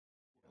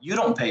You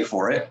don't pay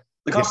for it.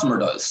 The customer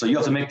does. So you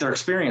have to make their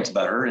experience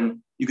better, and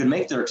you can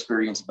make their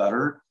experience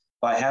better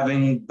by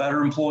having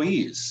better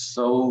employees.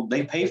 So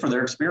they pay for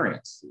their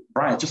experience.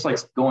 Brian, it's just like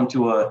going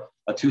to a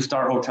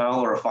 2-star hotel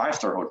or a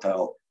 5-star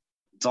hotel.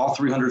 It's all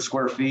 300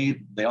 square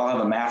feet. They all have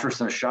a mattress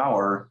and a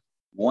shower.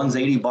 One's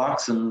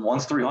 $80 and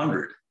one's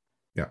 $300.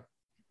 Yeah.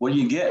 What do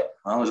you get?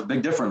 Well, there's a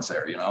big difference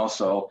there,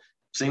 So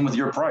same with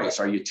your price.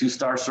 Are you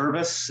 2-star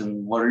service?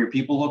 And what do your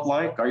people look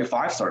like? Are you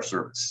 5-star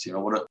service?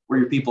 What do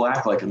your people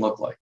act like and look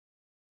like?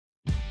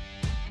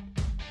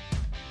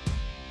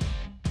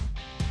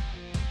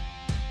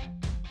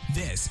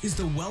 This is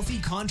the Wealthy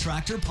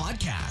Contractor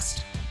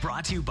Podcast,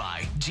 brought to you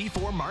by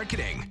G4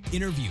 Marketing.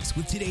 Interviews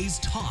with today's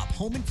top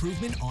home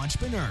improvement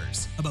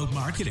entrepreneurs about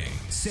marketing,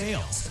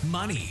 sales,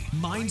 money,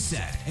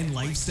 mindset, and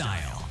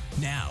lifestyle.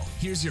 Now,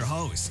 here's your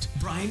host,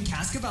 Brian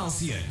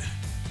Kaskavalciyan.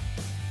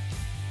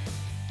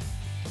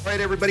 All right,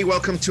 everybody,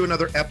 welcome to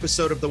another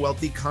episode of the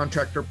Wealthy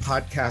Contractor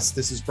Podcast.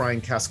 This is Brian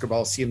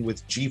Kaskavalciyan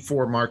with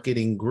G4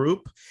 Marketing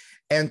Group.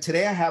 And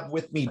today I have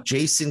with me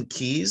Jasen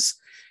Keys.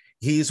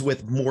 He's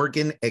with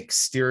Morgan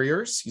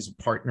Exteriors. He's a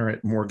partner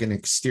at Morgan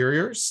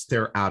Exteriors.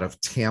 They're out of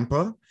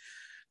Tampa.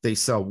 They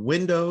sell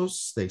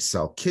windows. They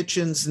sell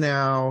kitchens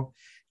now.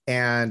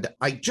 And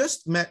I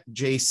just met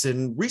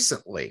Jasen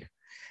recently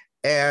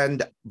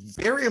and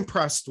very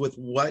impressed with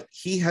what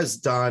he has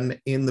done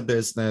in the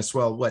business.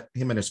 Well, what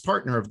him and his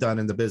partner have done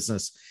in the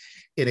business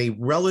in a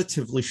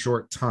relatively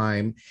short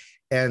time.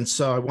 And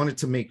so I wanted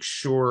to make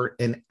sure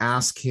and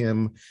ask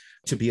him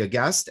to be a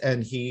guest,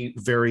 and he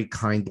very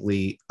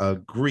kindly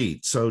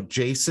agreed. So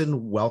Jasen,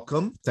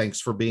 welcome.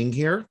 Thanks for being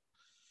here.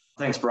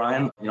 Thanks,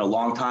 Brian.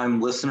 Long-time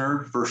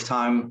listener,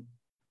 first-time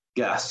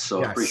guest.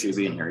 So yes. Appreciate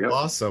being here. Yep.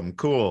 Awesome.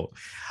 Cool.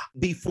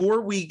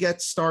 Before we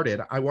get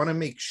started, I want to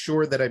make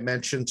sure that I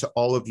mention to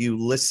all of you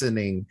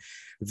listening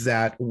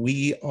that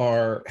we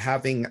are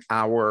having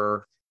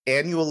our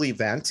annual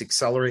event,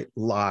 Accelerate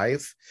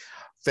Live,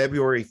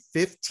 February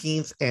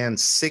 15th and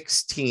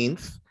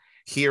 16th.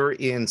 Here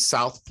in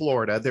South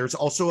Florida. There's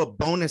also a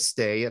bonus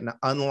day, and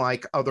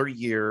unlike other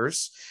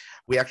years,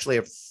 we actually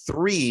have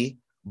 3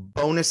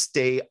 bonus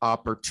day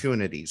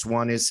opportunities.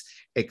 One is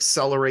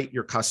accelerate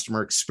your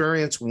customer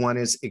experience. One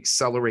is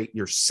accelerate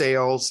your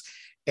sales.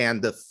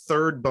 And the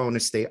third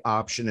bonus day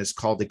option is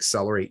called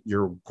accelerate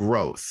your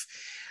growth.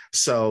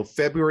 So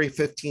February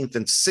 15th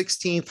and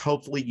 16th,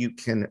 hopefully you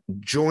can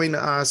join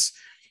us.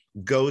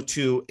 Go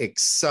to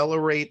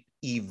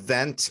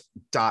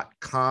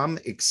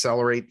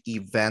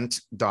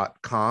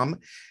accelerateevent.com.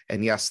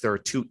 And yes, there are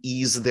 2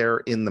 E's there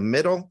in the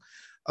middle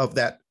of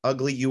that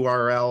ugly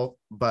URL,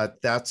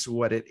 but that's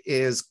what it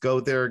is. Go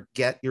there,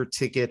 get your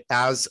ticket.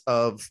 As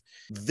of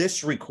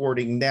this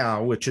recording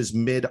now, which is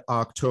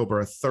mid-October,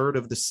 more than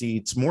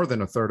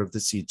a third of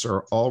the seats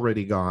are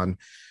already gone.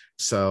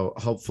 So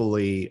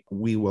hopefully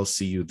we will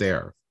see you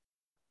there.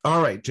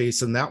 All right,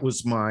 Jasen, that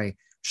was my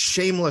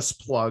shameless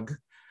plug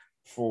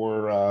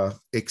for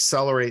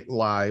Accelerate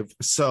Live.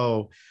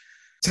 So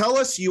tell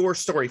us your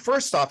story.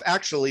 First off,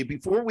 actually,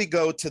 before we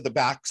go to the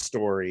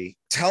backstory,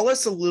 tell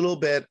us a little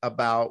bit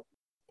about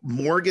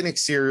Morgan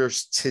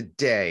Exteriors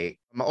today.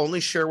 Only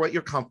share what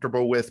you're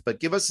comfortable with, but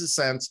give us a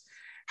sense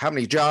how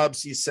many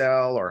jobs you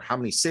sell or how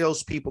many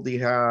salespeople do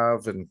you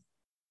have? And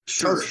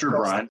Sure,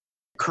 Brian.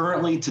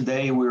 Currently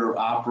today, we're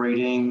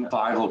operating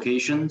 5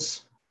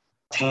 locations: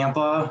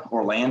 Tampa,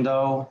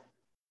 Orlando,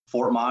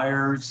 Fort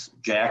Myers,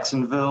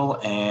 Jacksonville,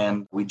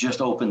 and we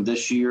just opened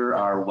this year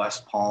our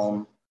West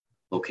Palm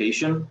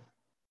location.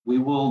 We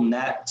will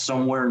net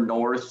somewhere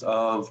north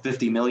of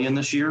 50 million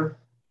this year,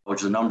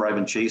 which is a number I've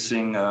been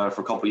chasing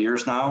for a couple of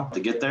years now to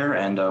get there,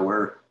 and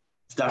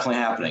it's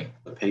definitely happening.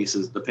 The pace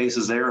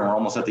is there, and we're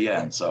almost at the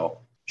end, so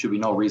should be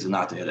no reason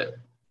not to hit it.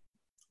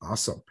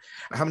 Awesome.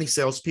 How many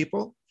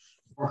salespeople?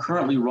 We're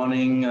currently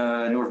running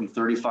anywhere from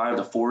 35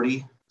 to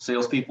 40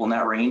 salespeople in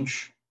that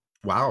range.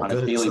 Wow, on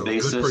a daily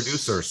basis. Good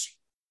producers.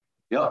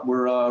 Yep,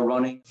 we're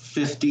running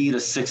 50 to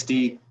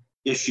 60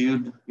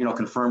 issued,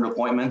 confirmed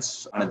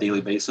appointments on a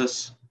daily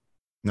basis.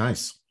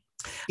 Nice.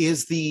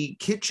 Is the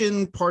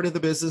kitchen part of the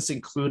business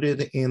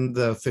included in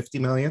the 50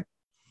 million?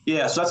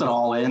 Yeah, so that's an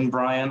all-in,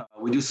 Brian.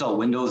 We do sell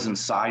windows and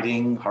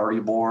siding, hardy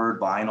board,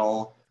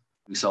 vinyl.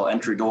 We sell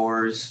entry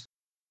doors.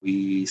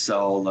 We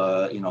sell,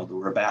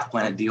 we're a Bath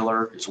Planet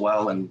dealer as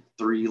well in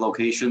 3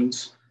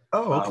 locations.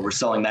 Oh, okay. We're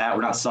selling that.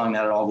 We're not selling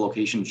that at all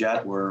locations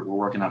yet. We're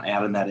working on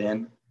adding that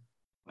in.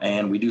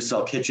 And we do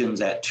sell kitchens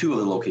at 2 of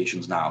the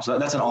locations now. So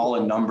that's an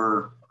all-in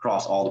number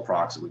across all the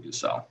products that we do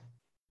sell.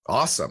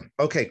 Awesome.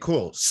 Okay,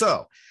 cool.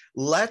 So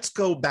let's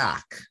go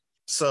back.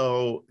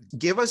 So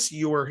give us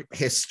your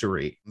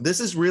history. This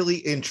is really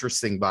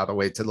interesting, by the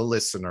way, to the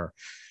listener.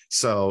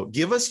 So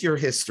give us your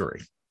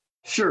history.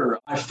 Sure.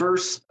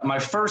 My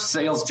first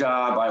sales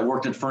job, I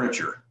worked in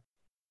furniture.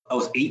 I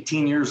was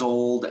 18 years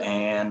old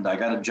and I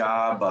got a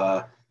job.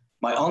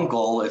 My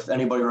uncle, if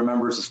anybody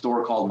remembers a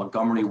store called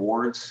Montgomery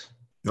Ward's.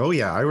 Oh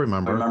yeah, I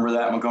remember. I remember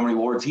that, Montgomery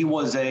Ward's. He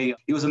was a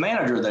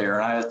manager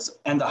there, and I was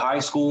end of high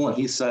school, and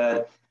he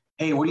said,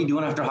 "Hey, what are you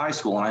doing after high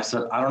school?" And I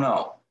said, "I don't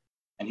know."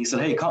 And he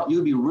said, hey,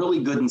 you'd be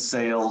really good in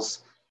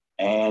sales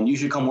and you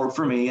should come work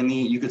for me. And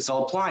you could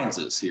sell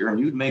appliances here and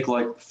you'd make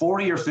like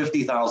 $40,000 or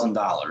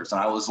 $50,000.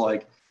 And I was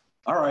like,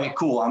 all right,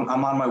 cool. I'm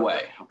on my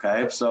way.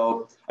 Okay.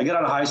 So I get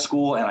out of high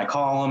school and I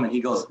call him and he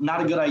goes,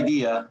 not a good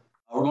idea.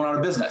 We're going out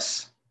of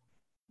business.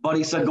 But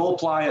he said, go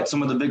apply at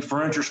some of the big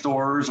furniture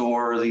stores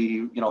or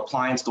the,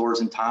 appliance stores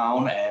in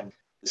town. And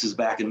this is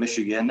back in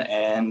Michigan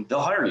and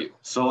they'll hire you.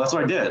 So that's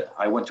what I did.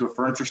 I went to a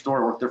furniture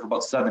store. I worked there for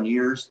about 7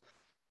 years.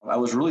 I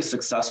was really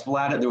successful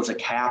at it. There was a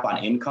cap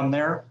on income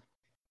there,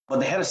 but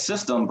they had a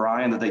system,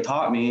 Brian, that they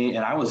taught me.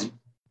 And I was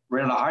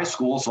right out of high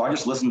school. So I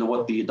just listened to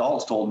what the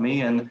adults told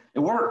me and it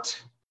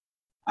worked.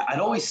 I'd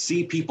always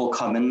see people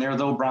come in there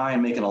though,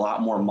 Brian, making a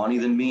lot more money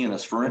than me in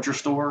this furniture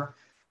store,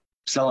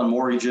 selling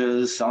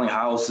mortgages, selling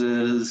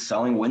houses,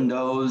 selling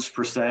windows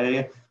per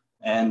se.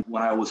 And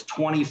when I was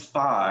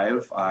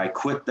 25, I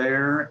quit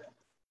there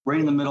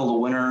right in the middle of the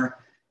winter.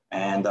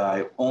 And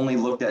I only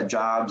looked at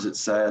jobs that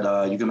said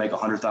you can make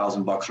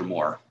 $100,000 or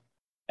more.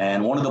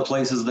 And one of the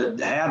places that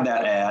had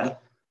that ad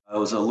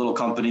was a little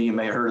company, you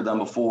may have heard of them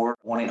before,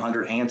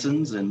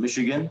 1-800-Hansons in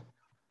Michigan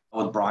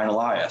with Brian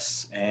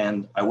Elias.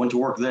 And I went to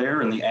work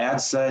there and the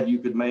ad said you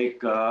could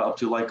make up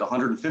to like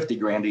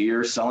 $150,000 a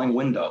year selling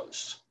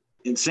windows.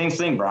 And same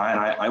thing, Brian.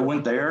 I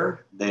went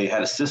there. They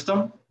had a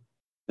system.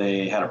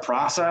 They had a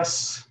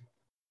process.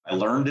 I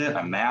learned it.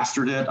 I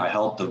mastered it. I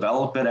helped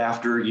develop it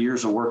after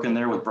years of working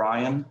there with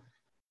Brian.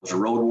 I was a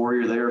road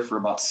warrior there for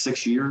about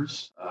 6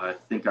 years. I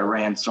think I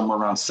ran somewhere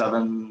around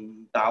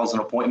 7,000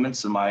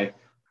 appointments in my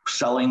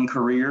selling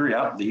career.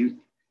 Yeah,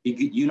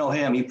 you know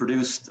him. He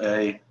produced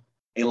a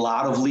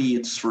lot of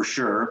leads for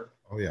sure.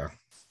 Oh, yeah.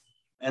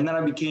 And then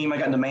I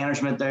got into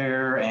management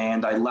there,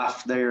 and I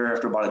left there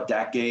after about a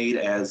decade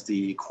as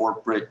the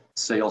corporate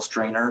sales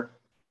trainer.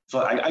 So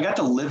I got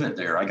to live it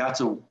there. I got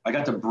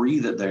to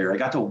breathe it there. I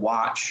got to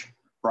watch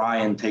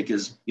Brian take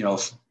his,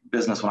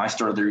 business. When I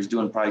started there, he was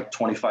doing probably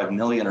 25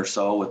 million or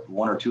so with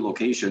 1 or 2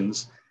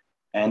 locations.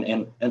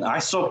 And I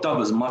soaked up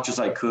as much as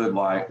I could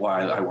while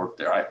I worked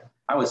there.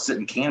 I would sit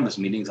in canvas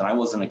meetings and I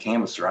wasn't a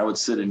canvasser. I would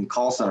sit in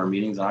call center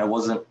meetings and I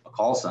wasn't a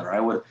call center. I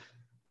would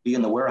be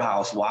in the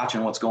warehouse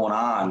watching what's going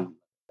on.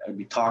 I'd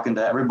be talking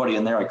to everybody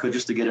in there I could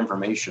just to get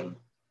information.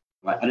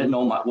 I didn't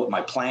know what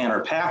my plan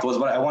or path was,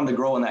 but I wanted to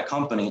grow in that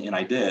company, and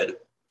I did.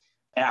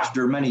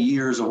 After many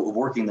years of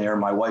working there,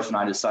 my wife and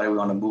I decided we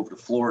wanted to move to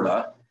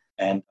Florida,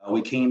 and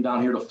we came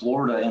down here to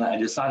Florida, and I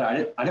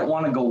decided I didn't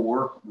want to go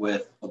work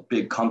with a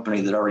big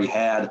company that already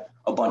had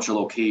a bunch of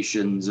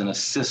locations and a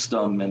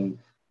system and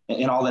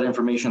all that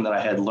information that I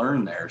had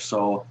learned there.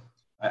 So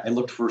I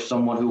looked for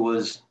someone who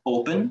was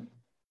open,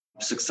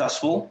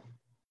 successful,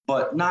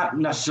 but not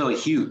necessarily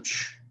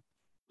huge.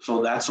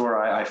 So that's where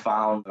I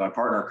found my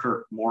partner,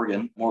 Kirk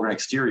Morgan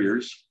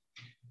Exteriors.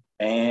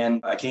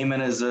 And I came in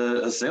as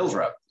a sales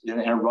rep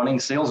and a running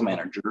sales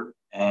manager.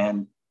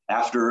 And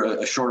after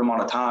a short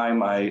amount of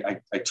time, I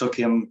took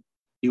him.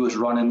 He was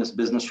running this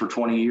business for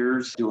 20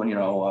 years, doing,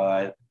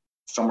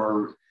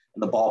 somewhere in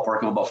the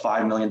ballpark of about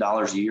 $5 million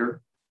a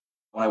year.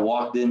 When I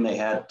walked in, they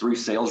had 3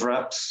 sales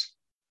reps.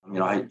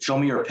 Show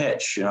me your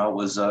pitch. It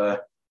was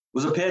a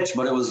pitch,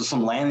 but it was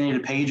some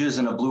laminated pages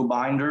in a blue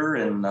binder.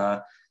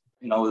 And,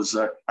 is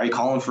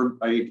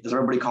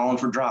everybody calling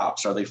for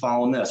drops? Are they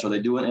following this? Are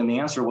they doing it? And the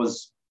answer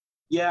was,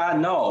 yeah,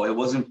 no, it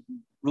wasn't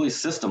really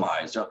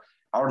systemized. How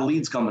are the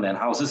leads coming in?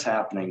 How is this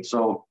happening?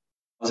 So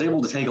I was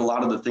able to take a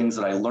lot of the things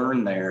that I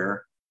learned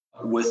there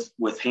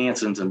with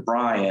Hanson's and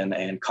Brian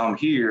and come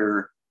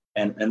here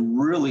and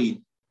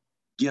really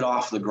get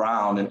off the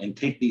ground and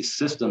take these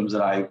systems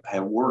that I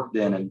have worked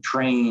in and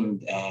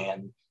trained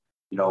and,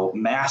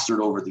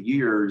 mastered over the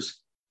years.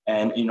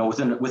 And,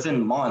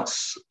 within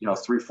months,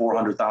 300,000,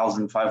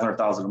 400,000,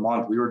 500,000 a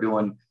month, we were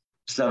doing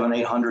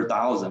 700,000,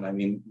 800,000. I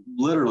mean,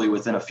 literally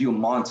within a few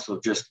months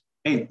of just,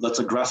 hey, let's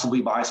aggressively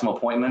buy some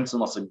appointments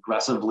and let's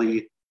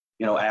aggressively,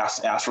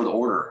 ask for the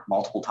order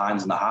multiple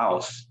times in the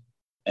house.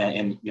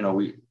 And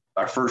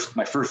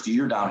my first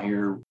year down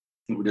here,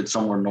 I think we did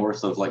somewhere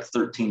north of like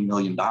 $13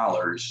 million,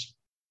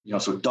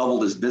 so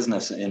doubled his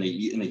business in a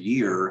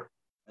year.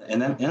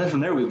 And then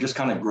from there, we've just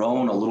kind of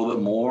grown a little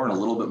bit more and a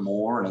little bit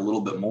more and a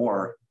little bit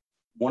more.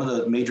 One of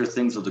the major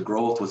things of the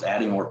growth was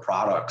adding more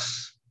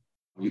products.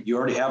 You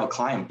already have a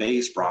client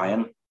base,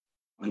 Brian,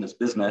 in this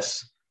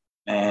business.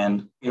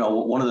 And,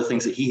 one of the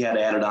things that Kirk had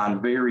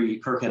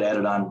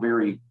added on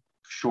very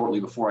shortly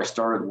before I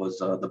started was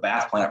the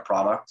bath plant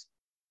product,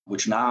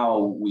 which now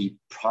we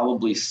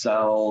probably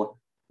sell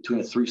between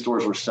the 3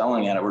 stores we're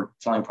selling at it. We're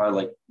selling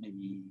probably like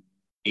maybe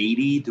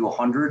 80 to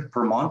 100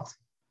 per month.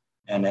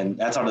 And then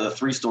that's out of the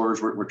 3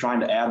 stores. We're trying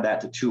to add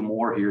that to 2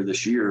 more here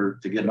this year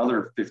to get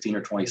another 15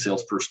 or 20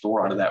 sales per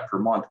store out of that per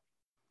month.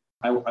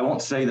 I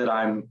won't say that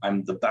I'm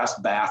the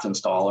best bath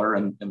installer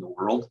in the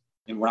world,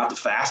 and we're not the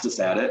fastest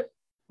at it,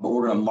 but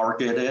we're going to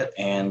market it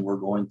and we're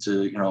going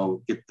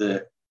to, get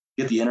the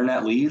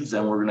internet leads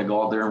and we're going to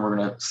go out there and we're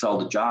going to sell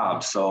the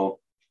job. So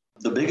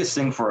the biggest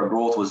thing for our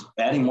growth was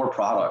adding more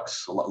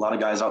products. A lot of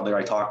guys out there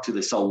I talk to,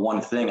 they sell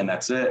one thing and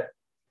that's it.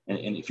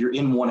 And if you're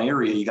in one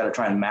area, you got to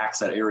try and max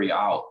that area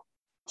out.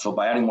 So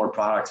by adding more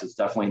products, it's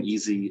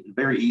definitely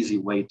very easy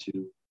way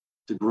to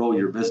grow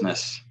your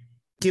business.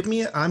 Give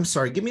me a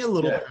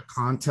little bit of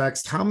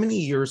context. How many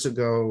years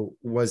ago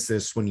was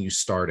this when you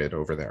started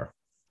over there?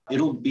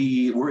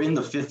 We're in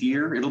the 5th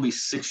year. It'll be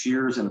 6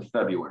 years in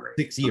February.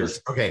 6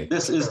 years. Okay.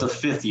 This is the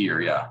 5th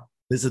year. Yeah.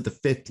 This is the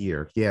 5th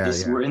year. Yeah.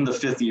 We're in the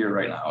 5th year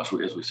right now as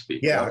we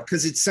speak. Yeah.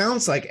 Because it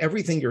sounds like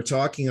everything you're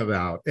talking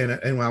about, and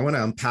I want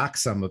to unpack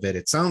some of it.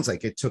 It sounds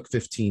like it took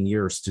 15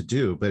 years to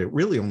do, but it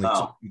really only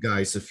took you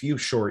guys a few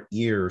short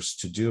years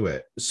to do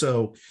it.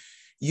 So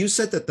you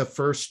said that the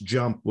first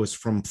jump was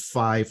from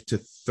 5 to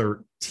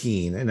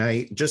 13. And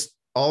I just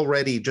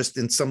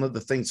in some of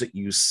the things that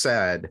you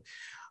said,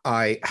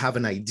 I have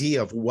an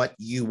idea of what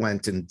you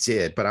went and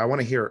did, but I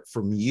want to hear it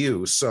from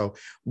you. So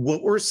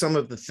what were some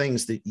of the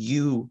things that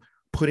you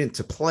put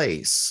into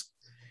place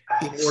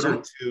in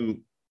order to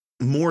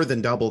more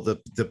than double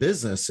the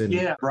business?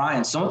 Yeah,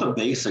 Brian, some of the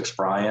basics,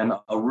 Brian,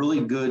 a really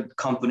good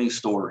company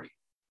story.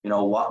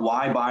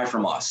 Why buy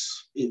from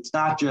us? It's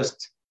not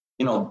just,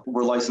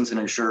 we're licensed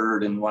and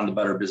insured and run the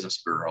Better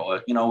Business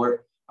Bureau.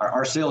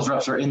 Our sales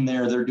reps are in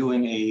there. They're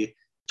doing a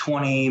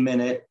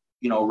 20-minute,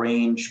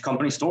 range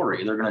company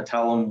story. They're going to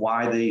tell them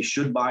why they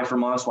should buy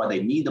from us, why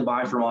they need to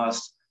buy from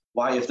us,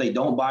 why if they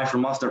don't buy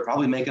from us, they're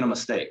probably making a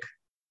mistake.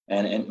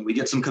 And we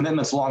get some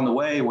commitments along the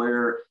way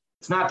where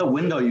it's not the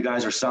window you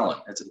guys are selling.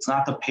 It's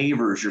not the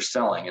pavers you're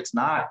selling. It's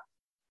not,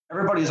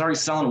 everybody's already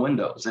selling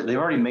windows. They've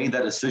already made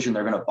that decision.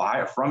 They're going to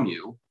buy it from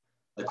you.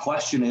 The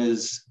question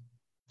is,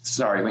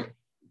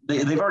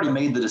 they've already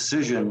made the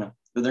decision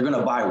that they're going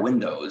to buy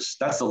windows.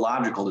 That's the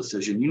logical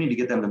decision. You need to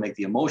get them to make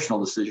the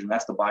emotional decision.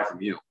 That's to buy from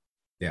you.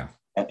 Yeah.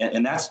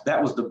 And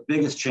that was the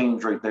biggest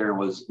change right there.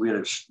 Was we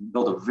had to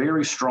build a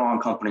very strong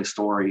company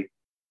story.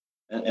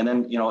 And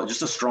then,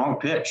 just a strong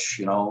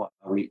pitch,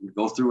 we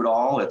go through it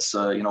all. It's,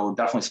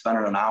 definitely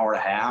spending an hour and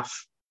a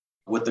half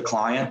with the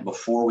client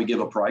before we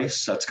give a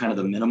price. That's kind of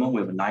the minimum.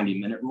 We have a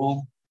 90-minute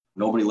rule.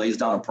 Nobody lays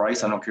down a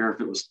price. I don't care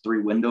if it was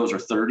 3 windows or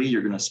 30,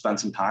 you're going to spend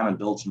some time and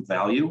build some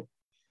value.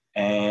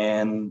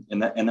 And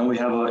then we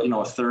have a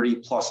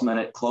 30+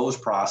 minute close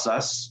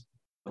process,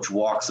 which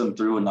walks them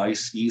through a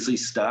nice, easy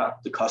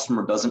step. The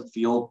customer doesn't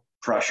feel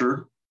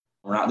pressured.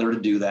 We're not there to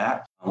do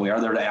that. We are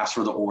there to ask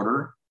for the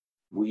order.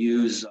 We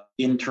use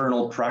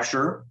internal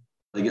pressure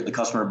to get the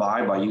customer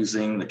by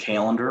using the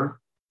calendar,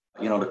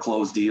 to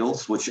close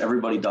deals, which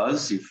everybody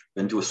does. You've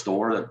been to a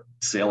store that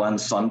sale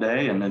ends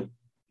Sunday, and then,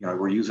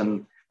 we're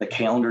using the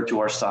calendar to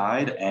our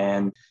side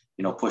and,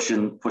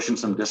 pushing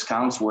some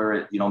discounts where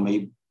it,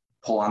 may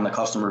pull on the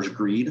customer's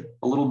greed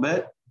a little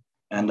bit.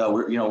 And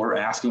we're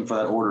asking for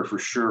that order for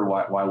sure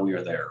while we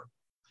are there.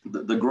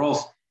 The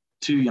growth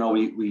too,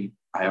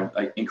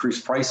 I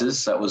increased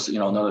prices. That was,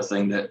 another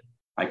thing that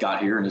I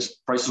got here, and his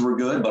prices were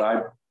good,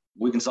 but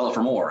we can sell it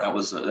for more. That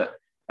was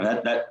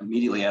that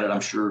immediately added, I'm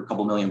sure, a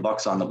couple $1 million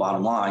on the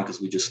bottom line, because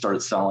we just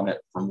started selling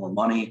it for more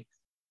money.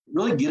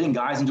 Really getting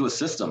guys into a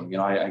system.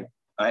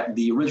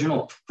 The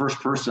original first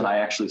person I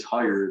actually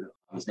hired,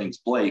 his name's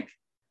Blake,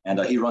 and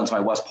he runs my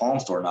West Palm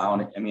store now.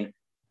 And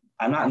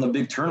I'm not in the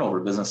big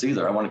turnover business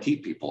either. I want to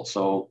keep people.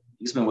 So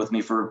he's been with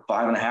me for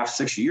 5.5,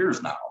 6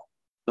 years now.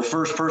 The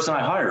first person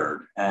I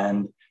hired,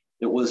 and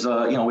it was,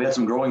 we had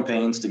some growing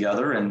pains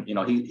together, and,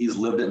 he's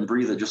lived it and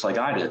breathed it just like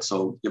I did.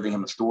 So giving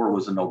him a store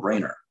was a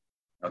no-brainer.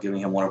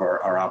 Giving him one of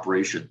our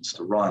operations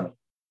to run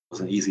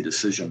was an easy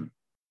decision.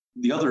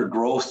 The other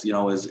growth,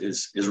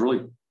 is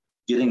really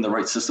getting the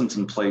right systems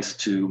in place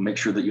to make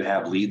sure that you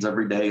have leads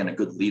every day and a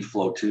good lead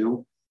flow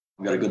too.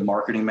 We've got a good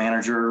marketing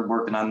manager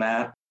working on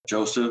that.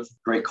 Joseph,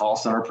 great call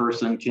center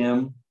person,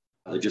 Kim.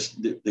 They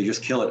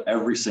just kill it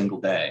every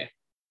single day.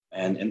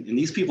 And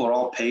these people are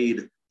all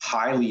paid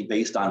highly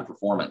based on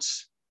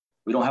performance.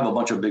 We don't have a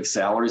bunch of big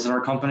salaries in our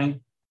company.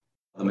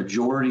 The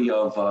majority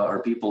of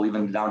our people,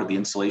 even down to the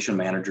installation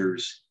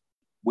managers,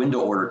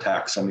 window order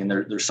techs,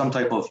 there's some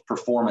type of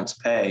performance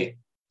pay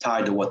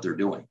tied to what they're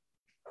doing.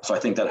 So I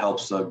think that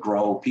helps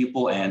grow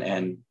people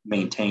and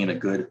maintain a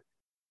good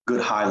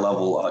high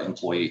level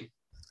employee.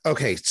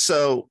 Okay,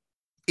 so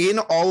in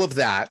all of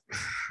that,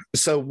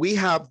 so we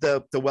have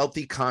the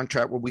wealthy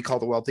contract, what we call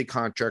the wealthy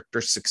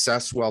contractor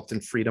success, wealth,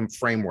 and freedom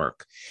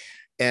framework.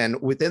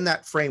 And within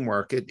that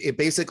framework, it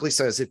basically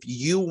says if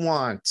you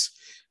want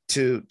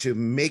to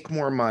make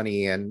more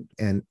money and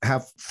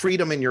have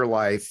freedom in your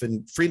life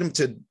and freedom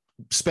to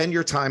spend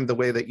your time the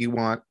way that you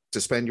want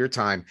to spend your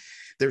time,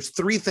 there's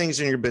 3 things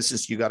in your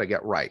business you got to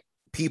get right: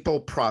 people,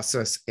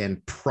 process,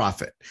 and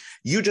profit.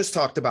 You just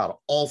talked about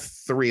all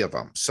 3 of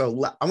them.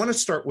 So I want to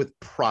start with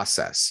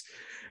process,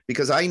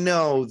 because I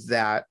know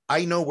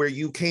where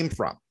you came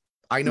from.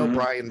 I know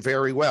Brian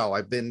very well.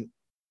 I've been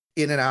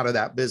in and out of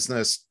that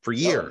business for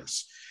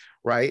years,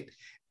 right?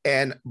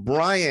 And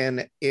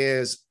Brian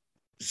is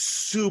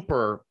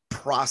super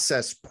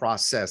process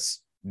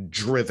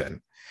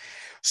driven.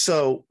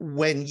 So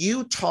when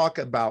you talk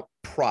about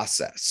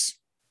process,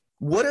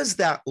 what does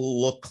that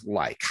look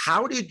like?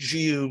 How do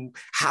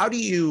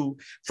you,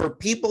 for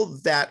people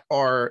that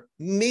are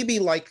maybe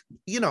like,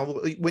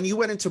 when you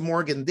went into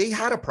Morgan, they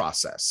had a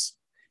process.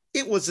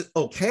 it was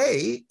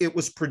okay. It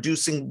was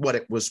producing what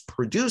it was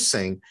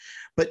producing.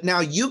 But now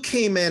you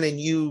came in and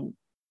you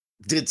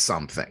did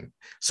something.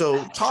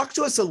 So talk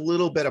to us a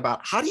little bit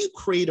about how do you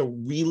create a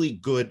really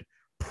good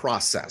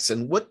process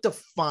and what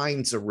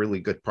defines a really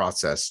good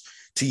process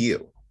to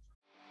you?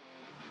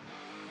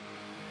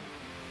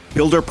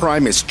 Builder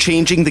Prime is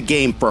changing the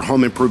game for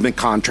home improvement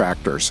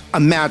contractors.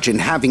 Imagine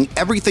having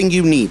everything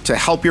you need to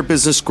help your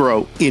business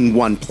grow in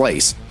one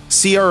place.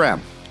 CRM,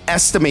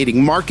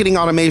 estimating, marketing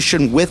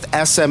automation with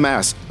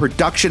SMS,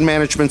 production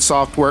management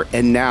software,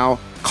 and now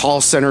call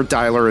center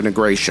dialer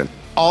integration,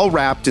 all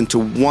wrapped into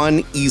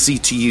one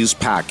easy-to-use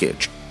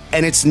package.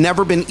 And it's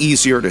never been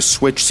easier to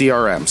switch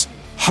CRMs.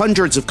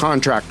 Hundreds of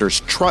contractors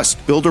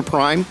trust Builder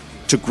Prime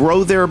to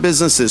grow their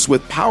businesses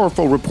with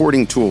powerful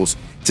reporting tools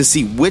to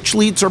see which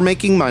leads are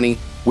making money,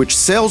 which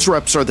sales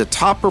reps are the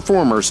top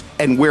performers,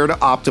 and where to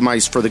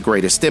optimize for the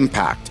greatest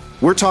impact.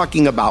 We're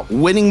talking about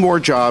winning more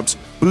jobs,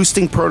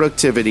 boosting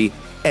productivity,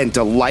 and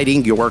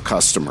delighting your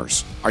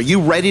customers. Are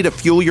you ready to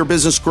fuel your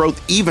business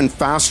growth even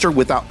faster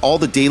without all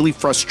the daily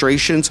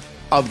frustrations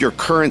of your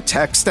current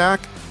tech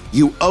stack?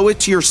 You owe it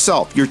to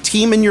yourself, your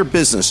team, and your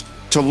business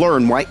to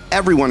learn why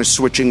everyone is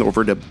switching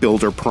over to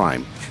Builder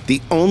Prime,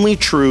 the only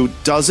true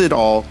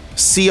does-it-all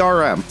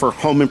CRM for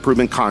home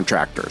improvement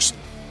contractors.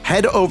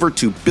 Head over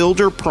to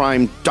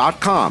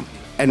builderprime.com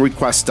and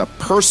request a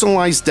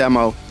personalized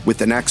demo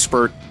with an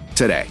expert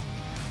today.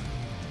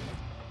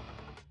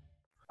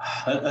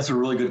 That's a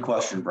really good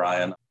question,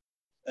 Brian.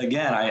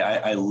 Again,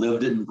 I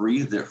lived it and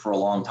breathed it for a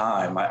long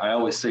time. I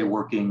always say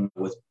working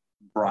with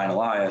Brian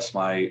Elias,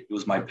 it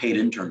was my paid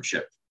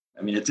internship.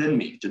 I mean, it's in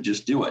me to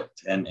just do it.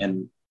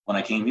 And when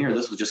I came here,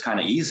 this was just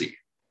kind of easy.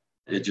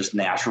 It just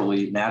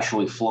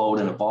naturally flowed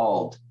and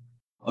evolved.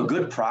 A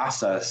good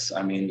process,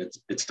 I mean,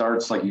 it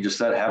starts, like you just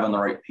said, having the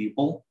right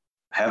people,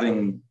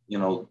 having,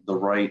 the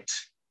right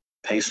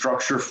pay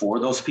structure for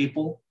those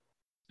people.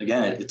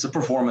 Again, it's a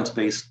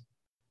performance-based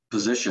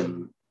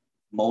position,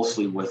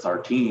 mostly with our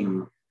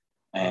team.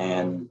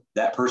 And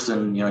that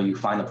person, you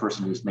find the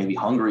person who's maybe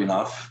hungry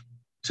enough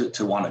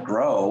to want to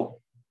grow,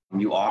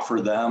 and you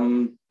offer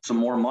them some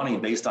more money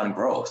based on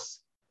growth.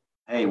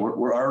 Hey,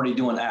 we're already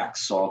doing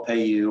X, so I'll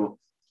pay you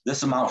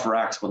this amount for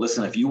X. But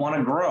listen, if you want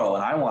to grow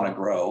and I want to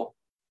grow,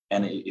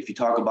 and if you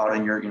talk about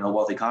in your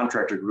wealthy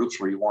contractor groups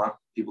where you want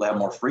people to have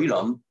more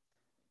freedom,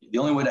 the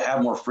only way to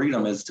have more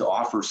freedom is to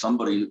offer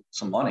somebody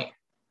some money.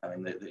 I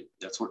mean,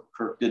 that's what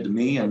Kirk did to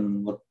me,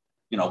 and look,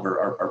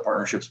 our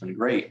partnership's been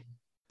great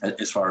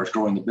as far as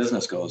growing the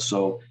business goes.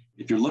 So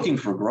if you're looking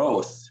for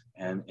growth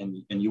and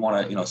you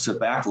want to sit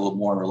back a little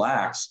more and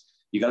relax,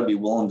 you got to be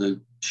willing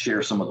to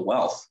share some of the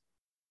wealth.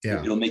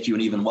 Yeah, it'll make you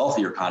an even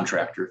wealthier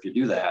contractor if you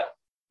do that.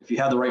 If you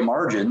have the right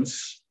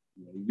margins,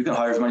 you can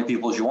hire as many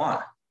people as you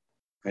want.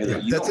 Okay?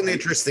 Yeah, that's an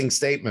interesting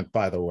statement,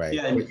 by the way.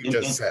 Yeah, what you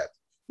just said.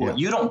 Well,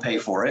 you don't pay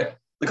for it;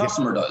 the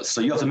customer does.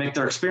 So you have to make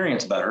their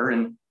experience better,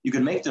 and you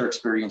can make their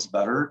experience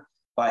better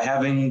by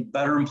having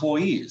better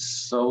employees.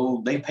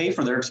 So they pay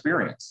for their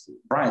experience.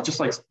 Brian, it's just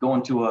like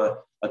going to a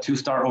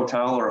 2-star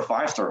hotel or a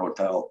 5-star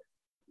hotel.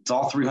 It's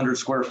all 300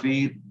 square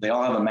feet. They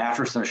all have a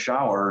mattress and a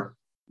shower.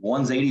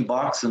 One's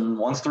 $80 and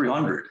one's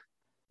 $300.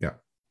 Yeah.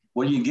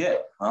 What do you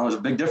get? Well, there's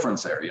a big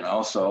difference there,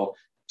 So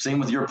same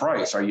with your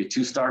price. Are you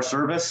 2-star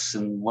service?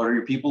 And what do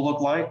your people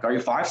look like? Are you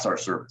 5-star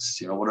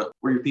service? What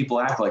do your people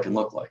act like and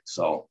look like?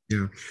 So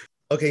yeah.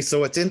 Okay.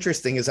 So what's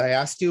interesting is I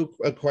asked you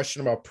a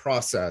question about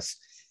process,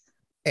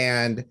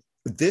 and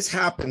this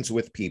happens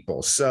with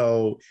people.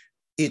 So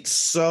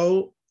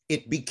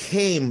it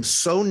became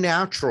so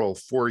natural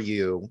for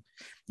you.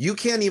 You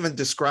can't even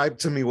describe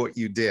to me what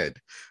you did.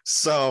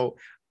 So,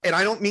 and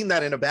I don't mean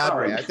that in a bad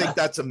way. I think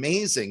that's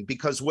amazing,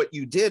 because what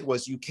you did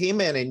was you came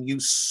in and you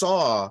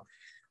saw,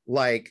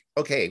 like,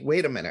 okay,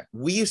 wait a minute.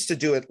 We used to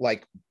do it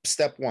like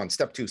step 1,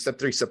 step 2, step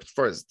 3, step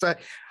 4.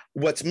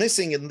 What's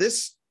missing in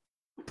this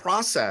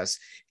process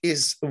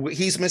is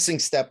he's missing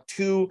step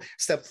 2.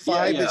 Step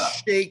 5 is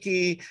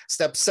shaky.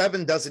 Step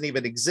 7 doesn't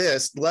even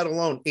exist, let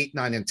alone 8,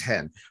 9, and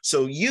 10.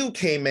 So you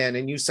came in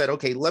and you said,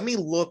 okay, let me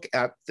look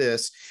at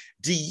this.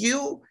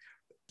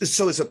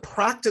 So as a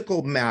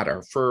practical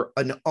matter for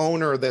an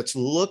owner that's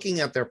looking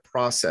at their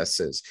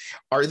processes,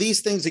 are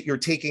these things that you're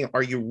taking,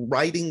 are you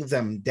writing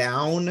them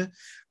down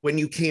when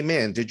you came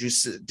in? Did you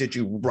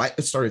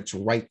started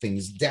to write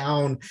things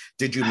down?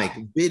 Did you make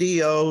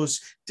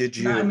videos?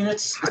 No, I mean,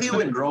 it's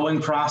been a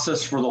growing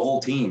process for the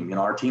whole team.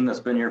 Our team that's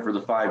been here for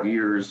the 5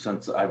 years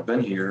since I've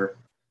been here,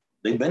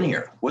 they've been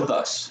here with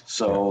us.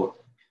 So,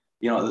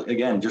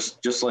 again,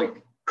 just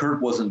like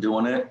Kurt wasn't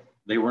doing it,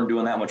 they weren't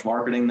doing that much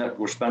marketing that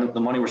we're spending.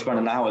 The money we're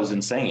spending now is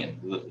insane.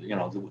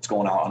 What's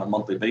going out on a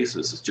monthly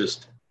basis.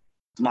 It's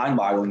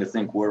mind-boggling to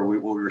think what we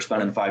were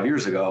spending 5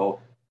 years ago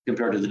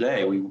compared to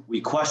today.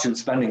 We questioned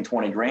spending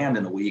 20 grand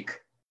in a week,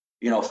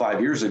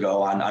 5 years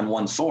ago on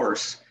one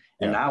source.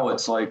 And now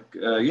it's like,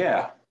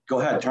 go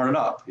ahead, turn it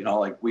up.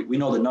 We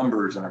know the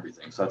numbers and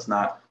everything. So it's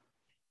not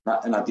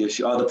the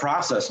issue. The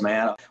process,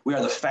 man, we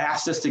are the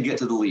fastest to get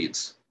to the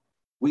leads.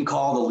 We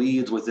call the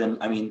leads within,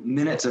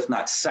 minutes, if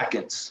not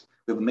seconds.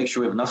 We have to make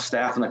sure we have enough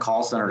staff in the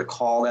call center to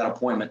call that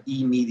appointment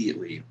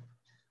immediately.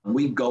 When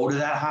we go to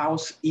that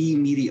house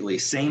immediately,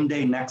 same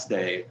day, next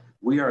day,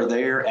 we are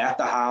there at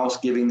the house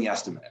giving the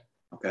estimate,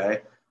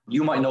 okay?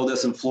 You might know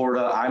this in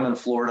Florida. I'm in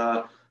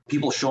Florida.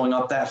 People showing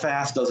up that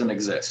fast doesn't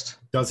exist.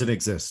 Doesn't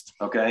exist.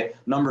 Okay.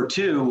 Number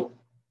two,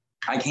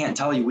 I can't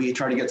tell you, we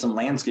tried to get some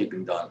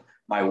landscaping done.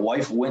 My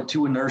wife went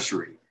to a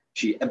nursery.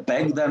 She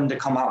begged them to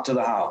come out to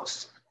the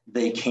house.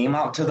 They came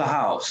out to the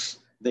house.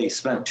 They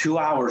spent 2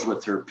 hours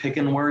with her,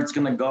 picking where it's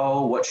going to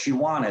go, what she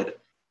wanted.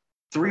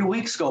 3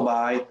 weeks go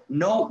by.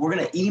 No, we're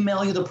going to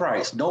email you the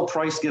price. No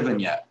price given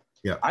yet.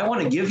 Yeah. I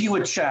want to give you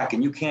a check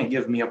and you can't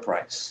give me a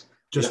price.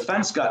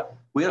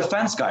 We had a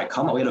fence guy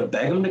come out. We had to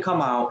beg him to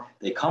come out.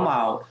 They come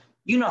out.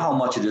 You know how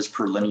much it is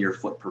per linear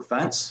foot per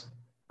fence.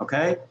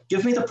 Okay.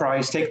 Give me the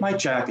price, take my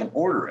check and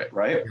order it.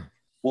 Right. Yeah.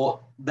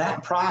 Well,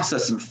 that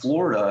process in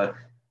Florida,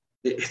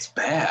 it's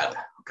bad.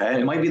 Okay.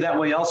 It might be that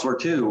way elsewhere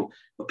too,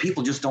 but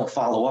people just don't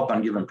follow up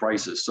on giving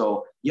prices.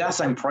 So yes,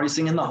 I'm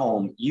pricing in the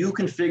home. You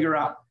can figure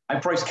out, I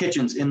price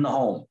kitchens in the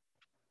home.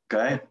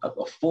 Okay.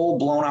 A full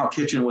blown out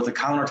kitchen with a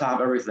countertop,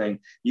 everything.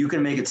 You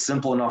can make it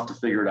simple enough to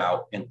figure it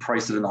out and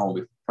price it in the home.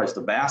 We price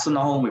the baths in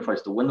the home. We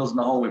price the windows in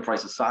the home. We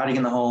price the siding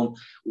in the home.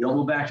 We don't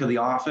go back to the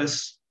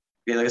office.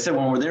 Okay, like I said,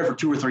 when we're there for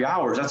 2 or 3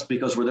 hours, that's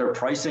because we're there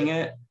pricing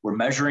it. We're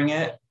measuring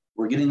it.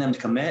 We're getting them to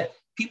commit.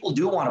 People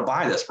do want to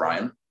buy this,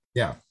 Brian.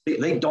 Yeah.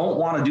 They don't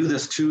want to do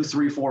this 2,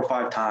 3, 4,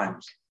 5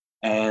 times.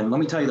 And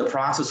let me tell you, the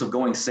process of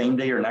going same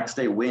day or next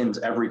day wins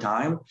every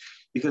time.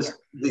 Because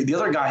the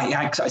other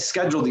guy, I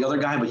scheduled the other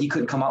guy, but he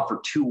couldn't come out for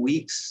 2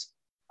 weeks.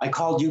 I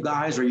called you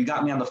guys, or you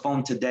got me on the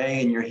phone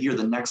today, and you're here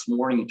the next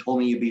morning. You told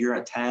me you'd be here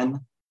at 10.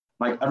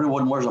 Like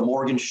everyone wears a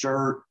Morgan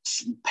shirt,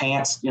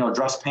 pants,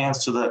 dress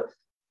pants to the,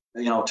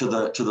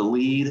 to the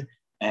lead,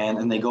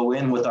 and they go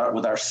in with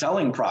our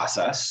selling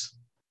process,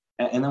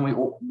 and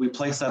then we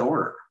place that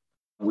order.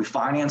 We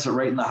finance it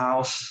right in the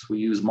house. We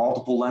use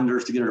multiple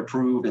lenders to get it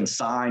approved and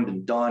signed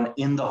and done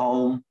in the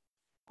home.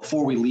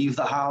 Before we leave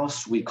the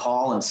house, we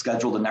call and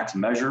schedule the next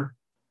measure.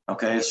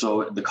 Okay,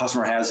 so the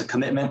customer has a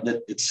commitment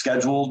that it's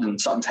scheduled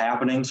and something's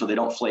happening, so they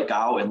don't flake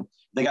out. And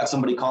they got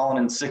somebody calling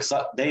in 6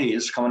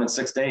 days, coming in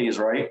 6 days,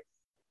 right?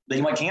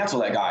 They might cancel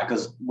that guy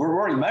because we're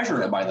already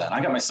measuring it by then.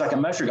 I got my second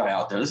measure guy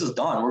out there. This is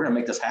done. We're going to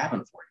make this happen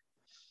for you.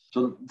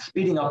 So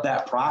speeding up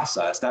that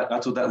process,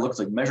 that's what that looks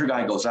like. Measure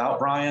guy goes out,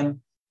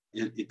 Brian.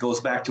 It goes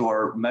back to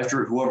our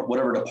measure,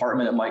 whatever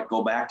department it might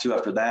go back to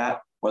after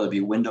that, whether it be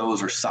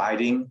windows or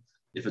siding.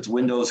 If it's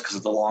windows, because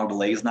of the long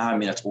delays now,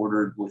 it's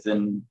ordered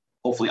within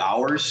hopefully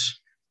hours.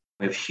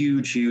 We have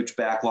huge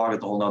backlog.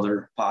 It's a whole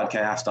nother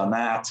podcast on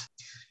that.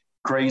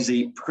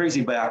 Crazy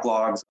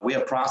backlogs. We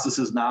have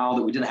processes now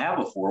that we didn't have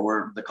before,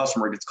 where the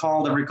customer gets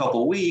called every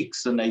couple of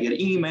weeks and they get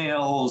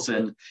emails.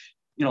 And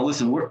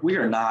listen, we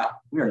are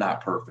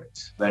not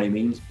perfect by any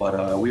means,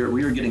 but we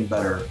are getting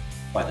better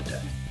by the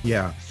day.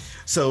 Yeah.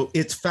 So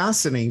it's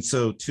fascinating.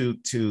 So to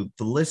the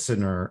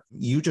listener,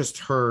 you just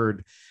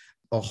heard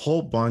a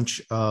whole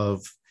bunch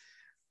of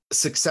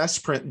success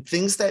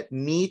things that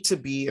need to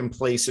be in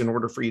place in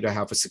order for you to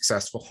have a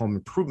successful home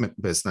improvement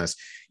business.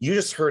 You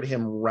just heard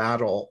him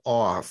rattle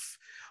off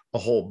a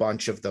whole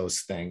bunch of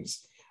those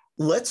things.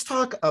 Let's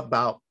talk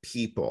about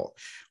people.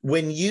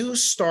 When you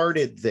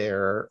started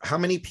there, how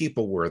many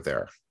people were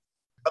there?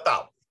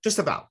 Just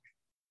about.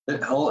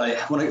 When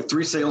I had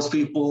 3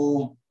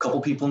 salespeople, a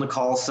couple people in the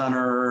call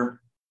center,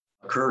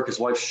 Kirk, his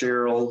wife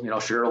Cheryl.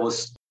 Cheryl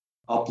was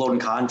uploading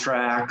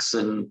contracts,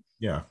 and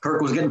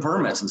Kirk was getting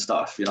permits and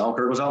stuff.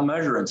 Kirk was out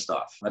measuring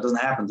stuff. That doesn't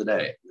happen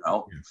today.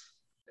 So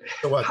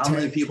what, how 10,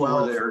 many people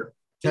 12, were there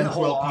 10, in the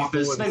whole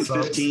office? Maybe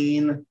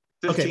 15,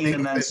 okay,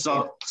 and then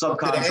 15.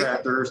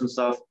 Subcontractors and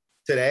stuff.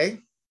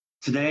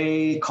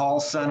 Today, call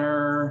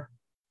center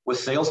with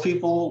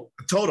salespeople.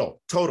 Total.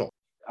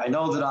 I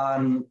know that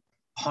on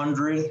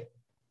 100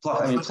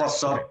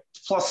 plus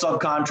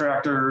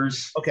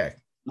subcontractors. Okay.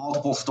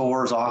 Multiple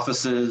stores,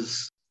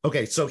 offices.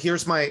 Okay, so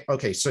here's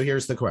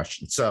the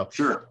question. So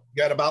sure,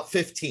 you got about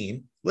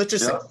 15. Let's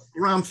just say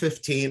around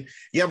 15.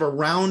 You have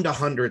around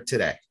 100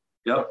 today.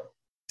 Yep.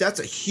 That's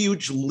a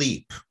huge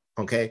leap.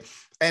 Okay.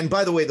 And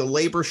by the way, the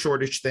labor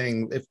shortage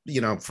thing,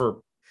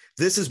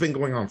 this has been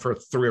going on for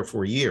 3 or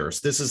 4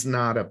 years. This is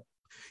not a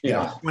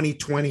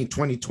 2020,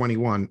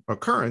 2021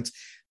 occurrence.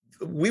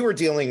 We were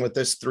dealing with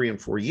this 3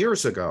 and 4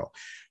 years ago.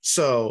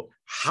 So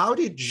how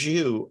did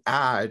you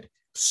add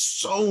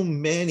so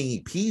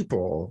many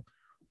people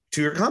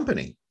to your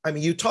company?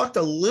 You talked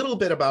a little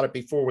bit about it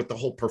before with the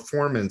whole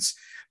performance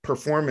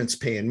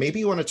pay, and maybe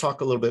you want to talk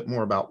a little bit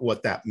more about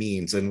what that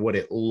means and what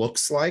it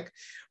looks like.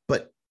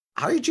 But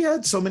how did you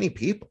add so many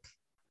people?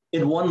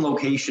 In one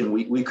location,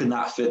 we could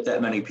not fit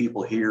that many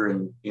people here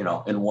in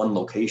one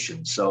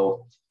location.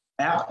 So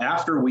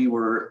after we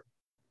were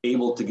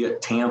able to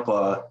get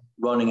Tampa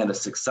running at a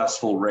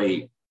successful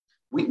rate,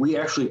 we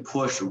actually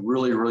pushed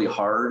really, really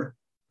hard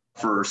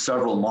for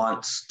several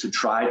months to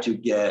try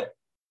to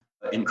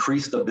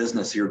increase the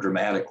business here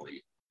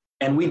dramatically.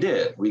 And we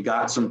did. We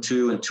got some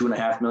 $2 and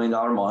 $2.5 million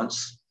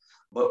months,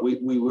 but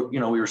we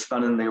were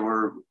spending, they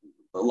were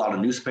a lot of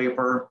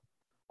newspaper,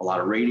 a lot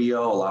of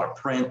radio, a lot of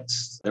print.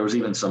 There was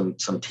even some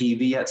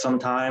TV at some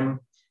time.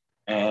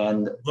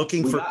 And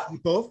looking for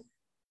people?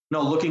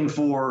 No, looking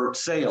for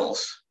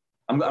sales.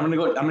 I'm gonna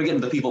get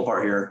into the people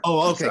part here.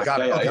 Oh, okay,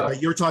 got it. Okay,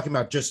 but you're talking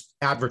about just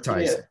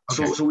advertising.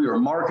 Yeah. Okay. So we were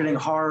marketing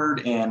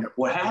hard, and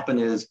what happened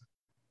is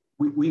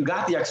we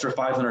got the extra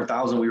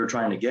 500,000 we were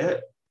trying to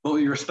get, but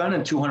we were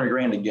spending 200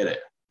 grand to get it.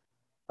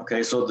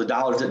 Okay, so the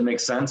dollars didn't make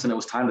sense, and it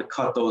was time to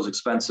cut those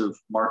expensive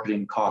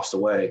marketing costs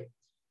away.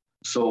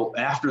 So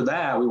after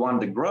that, we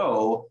wanted to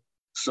grow.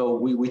 So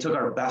we took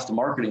our best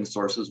marketing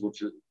sources,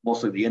 which is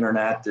mostly the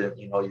internet and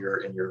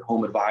your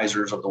home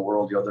advisors of the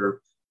world, the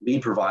other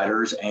lead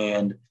providers,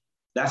 and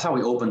that's how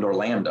we opened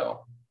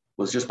Orlando,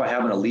 was just by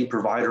having a lead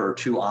provider or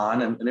two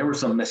on. And there were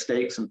some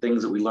mistakes and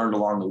things that we learned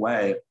along the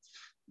way.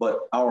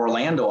 But our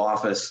Orlando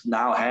office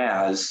now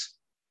has,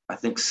 I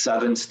think,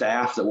 7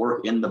 staff that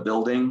work in the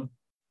building,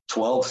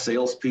 12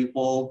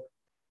 salespeople,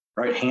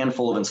 right?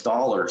 Handful of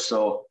installers.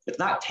 So it's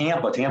not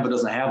Tampa. Tampa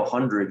doesn't have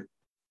 100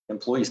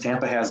 employees.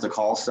 Tampa has the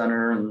call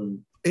center. And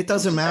it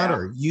doesn't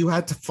matter. You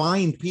had to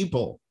find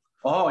people.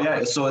 Oh,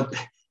 yeah. So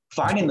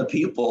finding the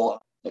people,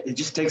 it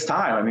just takes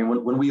time. I mean,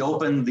 when we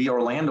opened the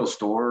Orlando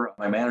store,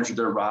 my manager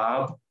there,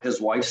 Rob,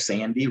 his wife,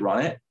 Sandy,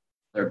 run it.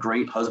 They're a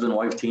great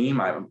husband-wife team.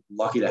 I'm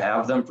lucky to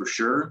have them for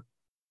sure.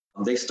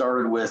 We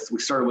started with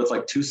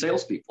like 2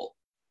 salespeople.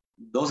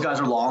 Those guys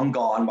are long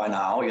gone by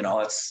now.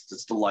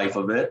 It's the life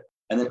of it.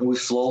 And then we've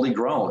slowly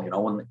grown,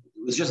 when it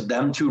was just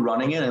them 2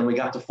 running it, and we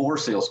got to 4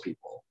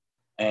 salespeople,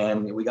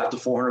 and we got to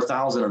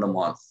 400,000 in a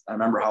month. I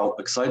remember how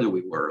excited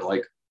we were,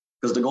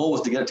 because the goal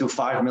was to get it to a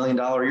 $5 million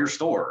a year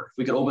store. If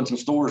we could open some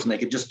stores and they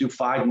could just do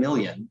 $5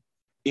 million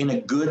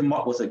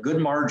with a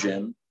good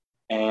margin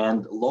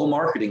and low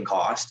marketing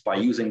cost by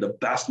using the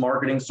best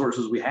marketing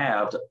sources we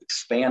have to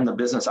expand the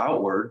business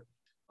outward.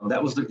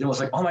 It was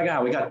like, oh my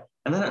God,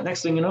 and then the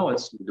next thing you know,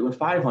 we're doing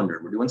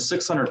 500, we're doing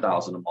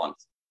 600,000 a month.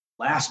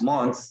 Last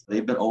month, they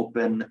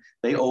opened,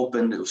 it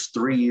was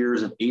 3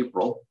 years in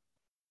April.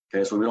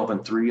 Okay, so we've been open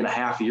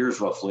 3.5 years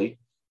roughly.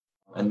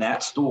 And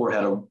that store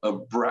had a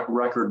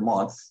record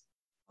month.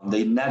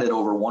 They netted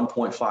over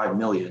 1.5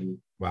 million.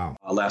 Wow.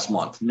 Last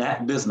month.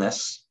 Net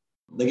business.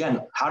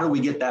 Again, how do we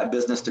get that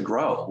business to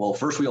grow? Well,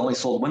 first we only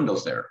sold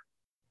windows there.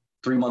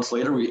 3 months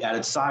later, we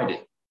added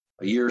siding.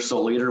 A year or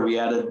so later, we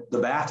added the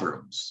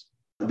bathrooms.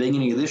 At the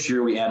beginning of this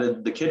year, we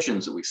added the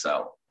kitchens that we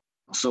sell.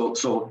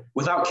 So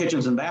without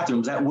kitchens and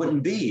bathrooms, that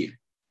wouldn't be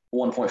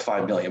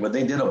 1.5 million. But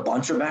they did a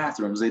bunch of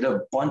bathrooms. They did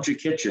a bunch of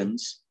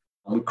kitchens.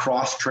 And we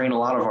cross-train a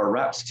lot of our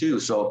reps too.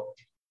 So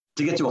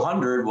to get to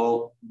 100,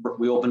 well,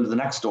 we opened the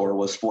next store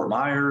was Fort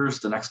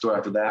Myers. The next store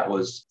after that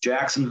was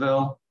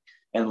Jacksonville.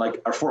 And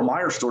our Fort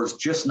Myers store is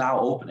just now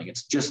opening.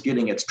 It's just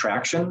getting its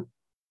traction.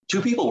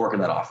 2 people work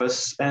in that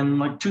office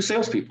and 2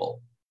 salespeople.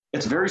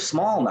 It's very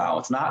small now.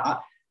 It's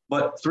not,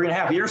 but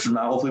 3.5 years from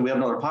now, hopefully we have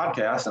another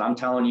podcast and I'm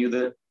telling you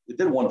that it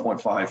did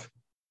 $1.5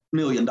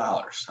 million.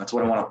 That's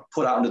what I want to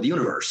put out into the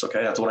universe.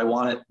 Okay. That's what I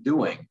want it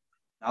doing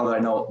now that I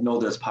know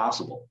that it's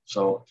possible.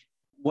 So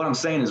what I'm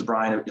saying is,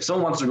 Brian, if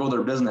someone wants to grow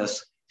their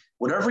business,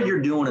 whatever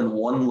you're doing in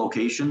one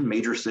location,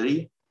 major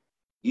city,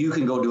 you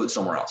can go do it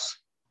somewhere else.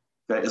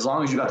 Okay? As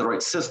long as you got the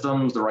right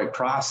systems, the right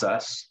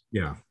process.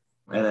 Yeah.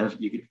 And then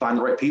you can find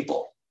the right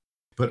people.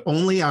 But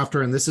only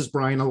after, and this is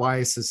Brian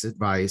Elias's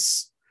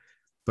advice,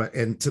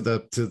 and to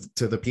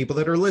the people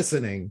that are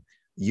listening,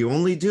 you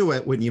only do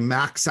it when you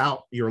max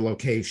out your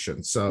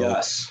location. So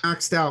yes.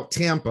 Maxed out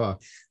Tampa,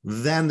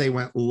 then they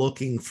went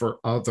looking for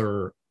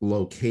other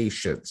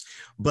locations.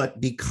 But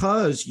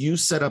because you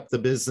set up the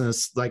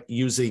business,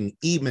 using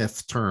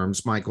E-Myth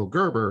terms, Michael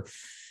Gerber,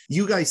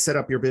 you guys set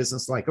up your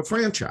business like a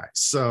franchise.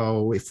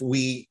 So if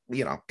we,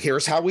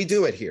 here's how we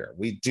do it here.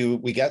 We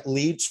get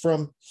leads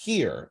from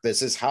here.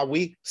 This is how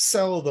we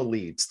sell the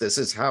leads. This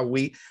is how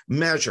we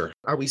measure,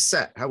 how we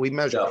set, how we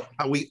measure,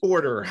 how we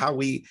order,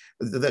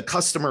 the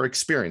customer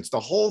experience, the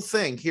whole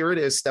thing. Here it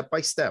is, step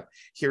by step.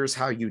 Here's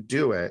how you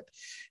do it.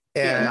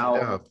 And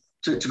now,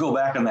 to go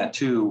back on that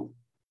too,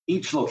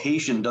 each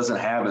location doesn't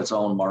have its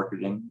own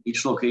marketing.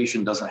 Each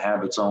location doesn't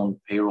have its own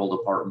payroll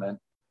department.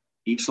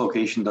 Each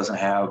location doesn't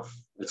have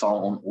its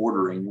own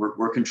ordering.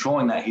 We're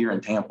controlling that here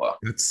in Tampa.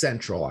 It's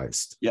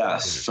centralized.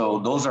 Yes. So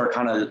those are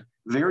kind of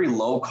very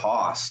low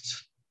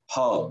cost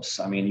hubs.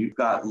 I mean, you've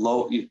got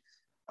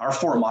our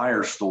Fort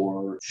Myers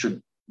store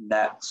should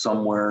net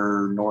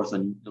somewhere north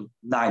of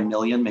 9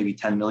 million, maybe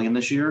 10 million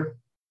this year.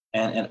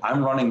 And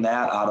I'm running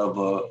that out of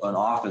an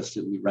office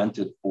that we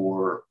rented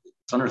for,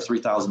 it's under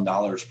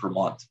 $3,000 per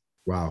month.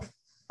 Wow.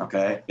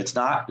 Okay. It's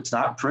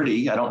not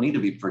pretty. I don't need to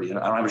be pretty.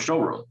 I don't have a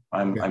showroom.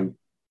 I'm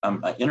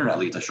internet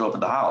leads. I show up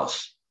at the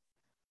house.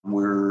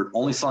 We're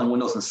only selling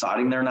windows and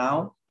siding there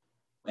now.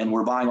 And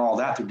we're buying all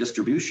that through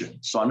distribution.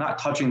 So I'm not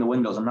touching the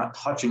windows. I'm not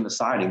touching the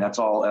siding. That's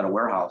all at a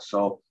warehouse.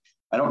 So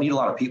I don't need a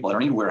lot of people. I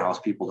don't need warehouse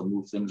people to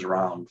move things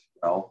around.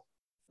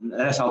 And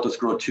that's helped us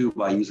grow too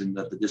by using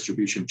the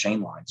distribution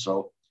chain line.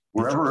 So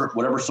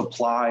whatever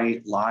supply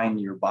line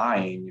you're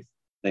buying, if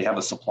they have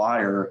a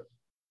supplier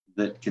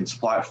that can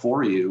supply it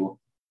for you,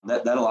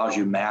 That allows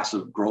you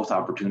massive growth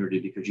opportunity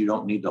because you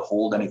don't need to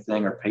hold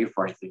anything or pay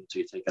for anything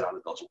until you take it out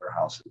of those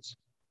warehouses.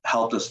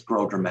 Helped us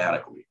grow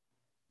dramatically.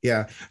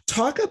 Yeah.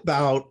 Talk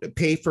about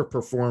pay for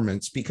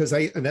performance, because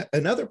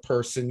another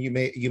person, you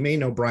may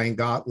know Brian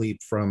Gottlieb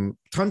from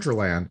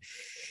Tundraland.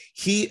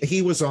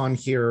 He was on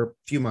here a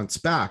few months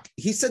back.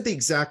 He said the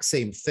exact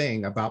same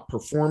thing about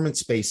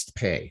performance-based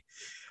pay.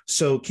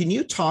 So can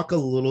you talk a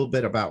little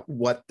bit about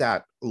what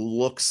that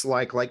looks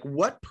like? Like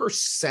what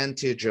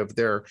percentage of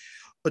their,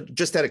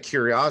 just out of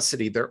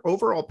curiosity, their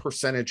overall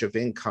percentage of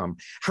income,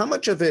 how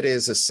much of it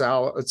is a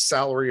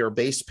salary or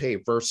base pay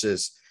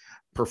versus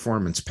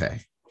performance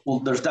pay? Well,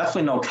 there's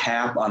definitely no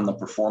cap on the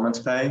performance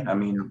pay. I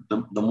mean,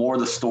 the more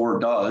the store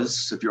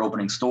does, if you're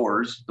opening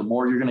stores, the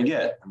more you're going to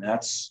get. I mean,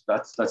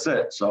 that's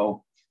it.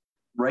 So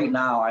right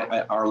now,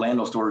 our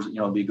Orlando stores,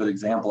 would be a good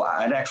example.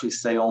 I'd actually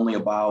say only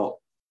about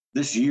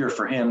this year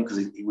for him, because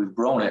we've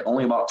grown it,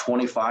 only about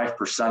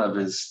 25% of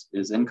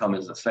his income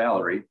is a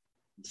salary.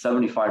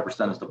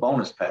 75% is the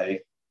bonus pay.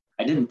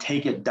 I didn't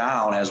take it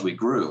down as we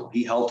grew.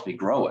 He helped me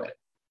grow it.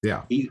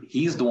 Yeah.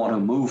 He's the one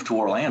who moved to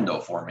Orlando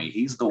for me.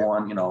 He's the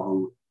one,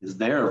 who is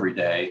there every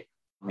day.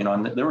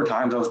 And there were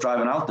times I was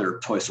driving out there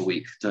twice a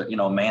week to,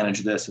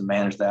 manage this and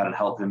manage that and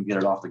help him get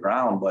it off the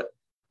ground. But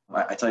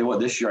I tell you what,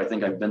 this year, I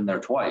think I've been there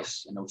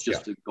twice, and it was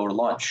just to go to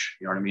lunch.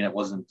 You know what I mean? It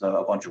wasn't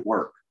a bunch of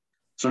work.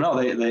 So no,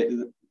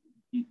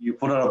 you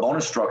put out a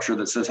bonus structure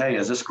that says, hey,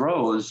 as this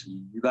grows,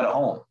 you got it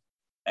home.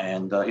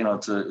 And,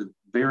 it's a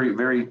very,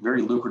 very,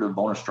 very lucrative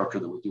bonus structure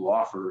that we do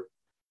offer.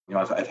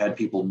 I've had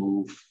people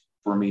move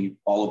for me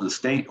all over the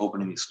state,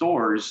 opening these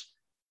stores.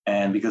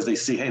 And because they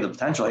see, hey, the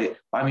potential, hey, if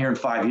I'm here in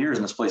 5 years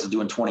and this place is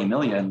doing 20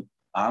 million,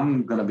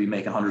 I'm going to be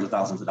making hundreds of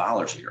thousands of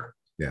dollars here.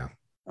 Yeah.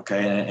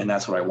 Okay. And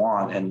that's what I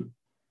want. And,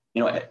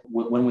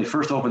 when we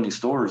first opened these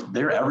stores,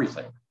 they're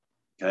everything.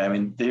 Okay. I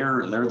mean,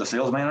 they're the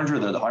sales manager,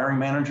 they're the hiring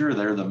manager,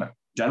 they're the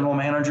general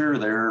manager,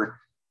 they're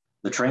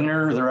the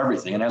trainer, they're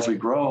everything. And as we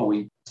grow,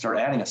 we start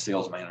adding a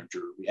sales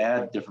manager. We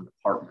add different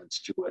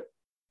departments to it.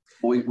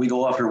 We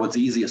go after what's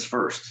easiest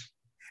first.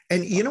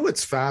 And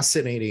what's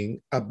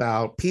fascinating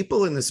about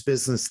people in this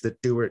business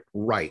that do it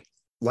right,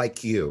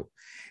 like you,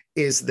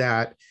 is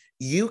that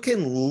you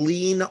can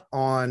lean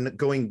on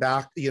going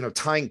back,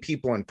 tying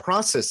people and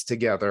process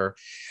together.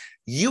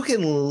 You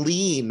can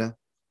lean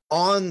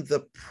on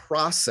the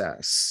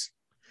process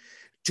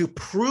to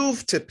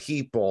prove to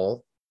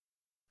people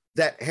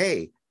that,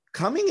 hey,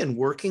 coming and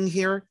working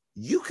here,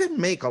 you can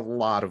make a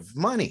lot of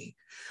money.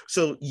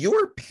 So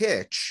your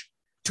pitch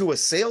to a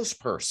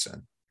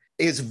salesperson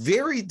is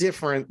very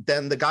different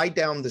than the guy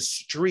down the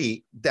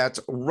street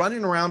that's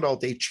running around all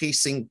day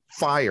chasing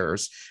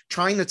fires,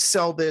 trying to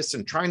sell this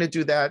and trying to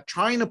do that,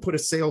 trying to put a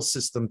sales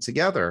system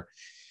together.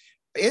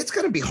 It's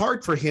going to be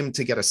hard for him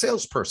to get a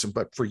salesperson.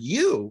 But for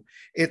you,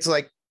 it's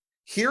like,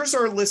 here's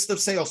our list of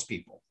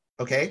salespeople.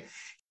 Okay.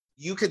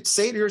 You could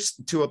say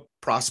to a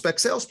prospect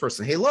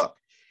salesperson, hey, look,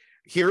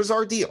 here's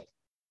our deal.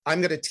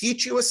 I'm going to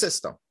teach you a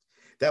system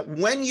that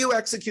when you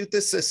execute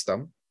this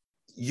system,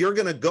 you're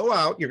going to go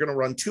out, you're going to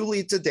run 2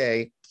 leads a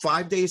day,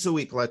 5 days a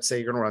week. Let's say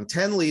you're going to run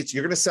 10 leads.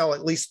 You're going to sell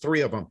at least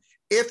 3 of them.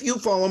 If you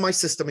follow my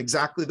system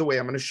exactly the way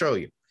I'm going to show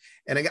you,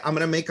 and I'm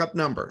going to make up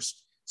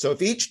numbers. So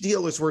if each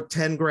deal is worth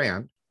 10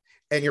 grand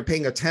and you're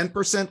paying a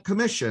 10%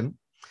 commission,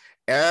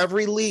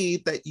 every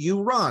lead that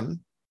you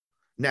run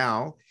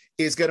now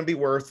is going to be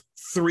worth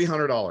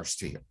 $300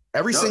 to you.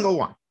 Every single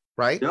one,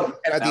 right? Yep.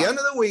 And at the end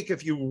of the week,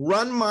 if you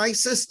run my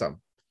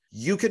system,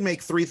 you can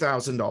make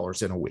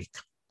 $3,000 in a week.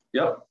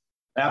 Yep.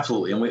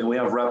 Absolutely. And we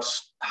have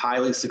reps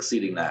highly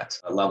succeeding that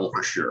level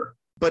for sure.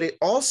 But in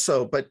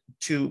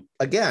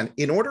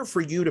order for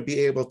you to be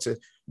able to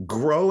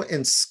grow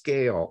and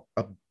scale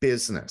a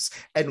business,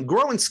 and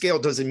grow and scale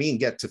doesn't mean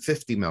get to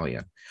 50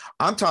 million.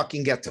 I'm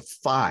talking get to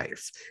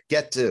 5,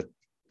 get to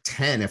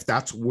 10, if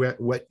that's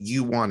what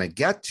you want to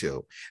get to.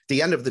 At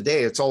the end of the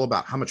day, it's all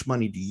about how much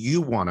money do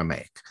you want to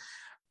make.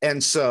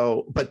 And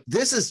so, but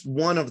this is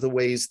one of the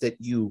ways that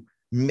you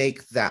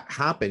make that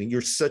happen.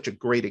 You're such a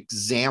great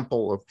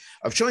example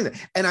of showing that.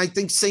 And I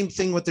think same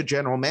thing with the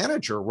general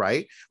manager,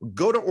 right?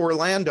 Go to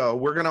Orlando.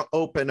 We're going to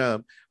open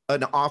an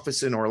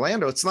office in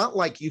Orlando. It's not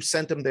like you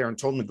sent him there and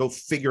told him to go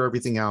figure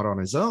everything out on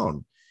his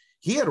own.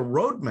 He had a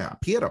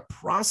roadmap. He had a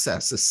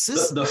process, a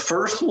system. The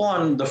first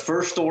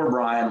store,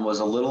 Brian, was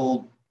it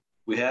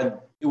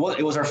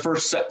was our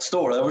first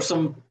store. There was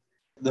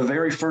the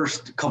very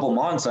first couple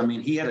months. I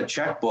mean, he had a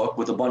checkbook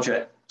with a bunch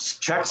of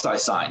checks I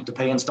signed to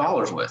pay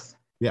installers with.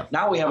 Yeah.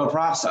 Now we have a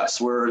process.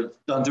 We're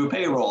done through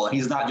payroll, and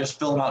he's not just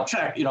filling out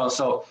check,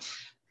 so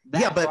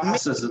that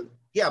process.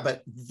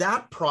 But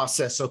that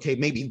process, okay,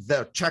 maybe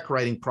the check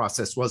writing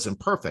process wasn't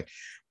perfect,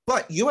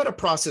 but you had a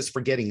process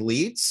for getting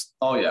leads.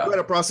 Oh, yeah. You had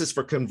a process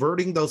for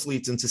converting those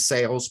leads into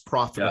sales,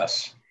 profit,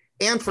 yes,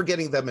 and for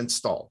getting them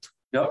installed.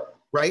 Yep.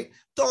 Right?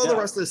 All the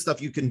rest of the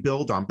stuff you can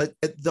build on, but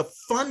the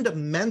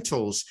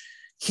fundamentals,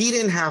 he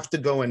didn't have to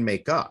go and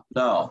make up.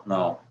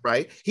 No.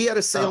 Right? He had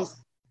a sales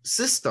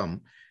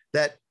system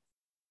that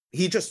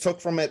he just took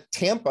from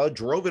Tampa,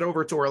 drove it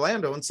over to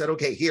Orlando and said,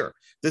 okay, here,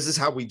 this is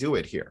how we do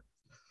it here.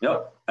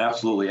 Yep,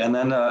 absolutely. And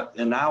then,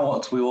 and now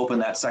once we open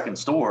that second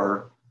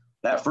store,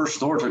 that first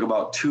store took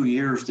about 2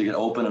 years to get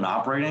open and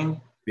operating.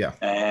 Yeah.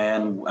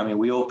 And I mean,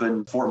 we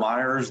opened Fort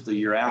Myers the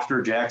year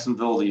after,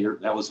 Jacksonville the year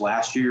that was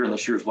last year, and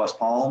this year's West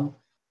Palm,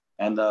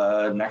 and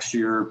next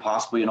year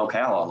possibly an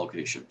Ocala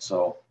location.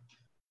 So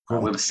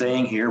we've been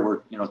staying here.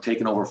 We're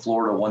taking over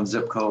Florida one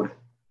zip code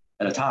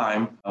at a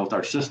time with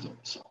our system.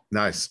 So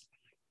nice.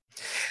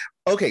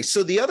 Okay,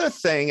 so the other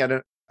thing, and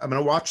I'm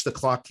going to watch the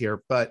clock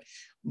here, but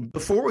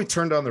before we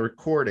turned on the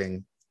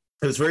recording,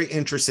 it was very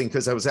interesting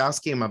because I was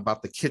asking him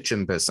about the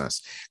kitchen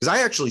business, because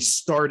I actually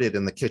started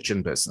in the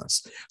kitchen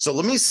business. So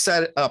let me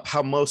set up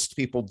how most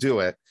people do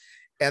it.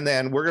 And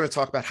then we're going to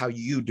talk about how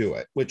you do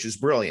it, which is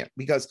brilliant.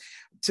 Because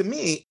to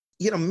me,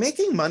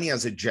 making money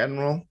as a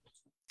general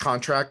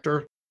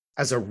contractor,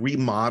 as a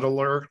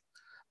remodeler,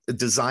 a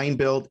design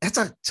build, that's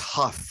a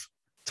tough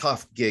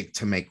gig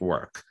to make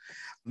work.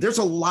 There's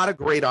a lot of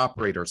great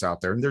operators out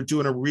there, and they're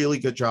doing a really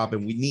good job,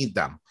 and we need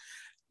them.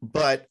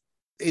 But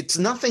it's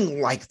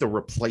nothing like the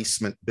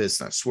replacement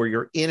business where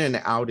you're in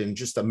and out in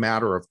just a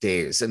matter of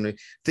days and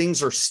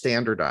things are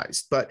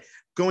standardized. But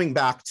going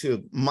back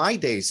to my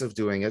days of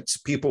doing it,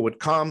 people would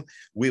come,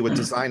 we would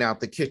design out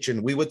the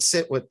kitchen, we would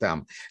sit with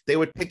them, they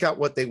would pick out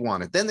what they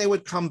wanted, then they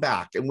would come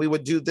back and we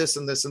would do this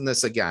and this and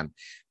this again.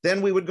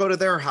 Then we would go to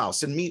their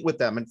house and meet with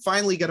them and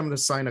finally get them to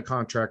sign a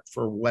contract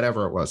for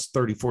whatever it was,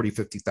 $30,000,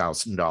 $40,000,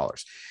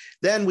 $50,000.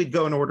 Then we'd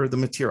go and order the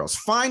materials.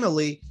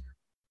 Finally,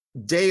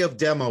 day of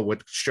demo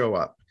would show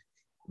up.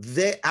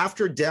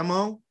 After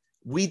demo,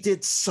 we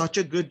did such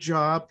a good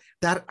job.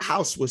 That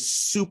house was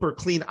super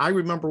clean. I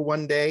remember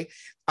one day,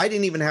 I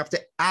didn't even have to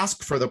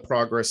ask for the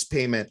progress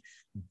payment.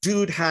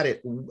 Dude had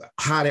it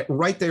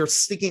right there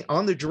sticking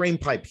on the drain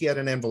pipe. He had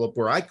an envelope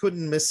where I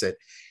couldn't miss it.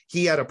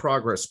 He had a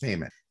progress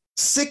payment.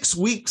 6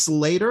 weeks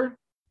later,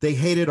 they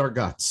hated our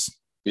guts.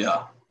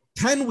 Yeah.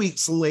 10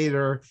 weeks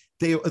later,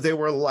 they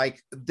were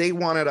like, they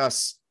wanted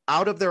us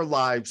out of their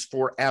lives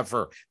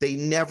forever. They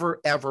never,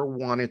 ever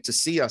wanted to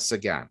see us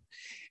again.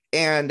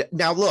 And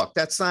now, look,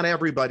 that's not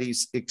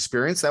everybody's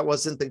experience. That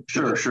wasn't the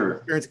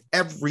experience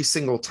every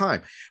single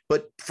time.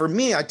 But for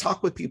me, I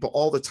talk with people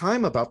all the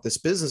time about this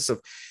business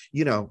of,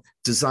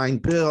 design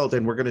build,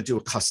 and we're going to do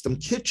a custom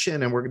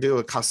kitchen and we're going to do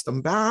a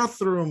custom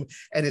bathroom,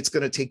 and it's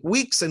going to take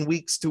weeks and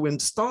weeks to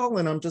install.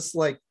 And I'm just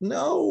like,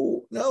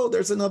 no,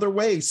 there's another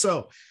way.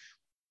 So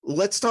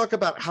let's talk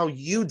about how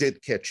you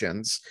did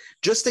kitchens,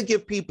 just to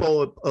give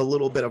people a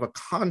little bit of a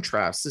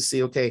contrast to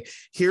see, okay,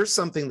 here's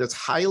something that's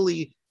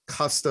highly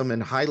custom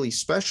and highly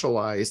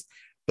specialized,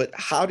 but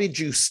how did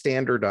you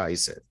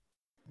standardize it?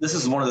 This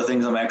is one of the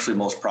things I'm actually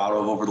most proud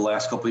of over the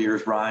last couple of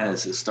years, Brian,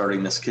 is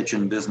starting this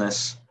kitchen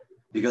business,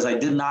 because I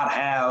did not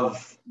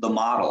have the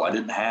model. I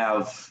didn't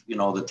have,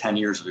 the 10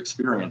 years of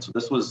experience. So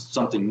this was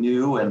something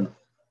new and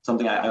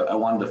something I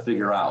wanted to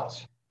figure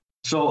out.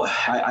 So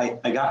I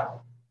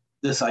got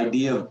this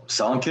idea of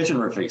selling kitchen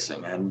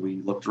refacing, and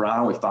we looked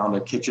around, we found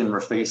a kitchen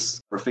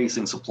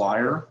refacing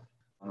supplier.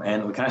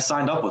 And we kind of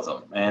signed up with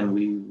them, and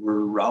we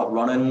were out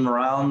running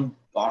around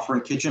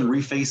offering kitchen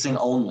refacing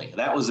only.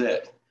 That was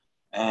it.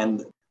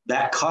 And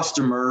that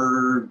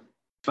customer,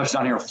 especially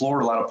down here in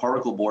Florida, a lot of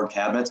particle board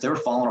cabinets, they were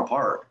falling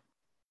apart.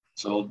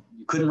 So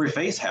you couldn't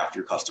reface half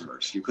your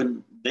customers.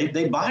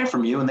 They'd buy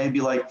from you and they'd be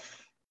like,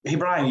 hey,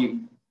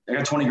 Brian, I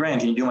got 20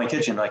 grand. Can you do my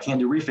kitchen? I can't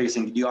do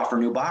refacing. Can you offer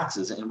new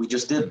boxes? And we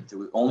just didn't.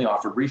 We only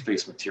offered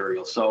reface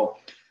material. So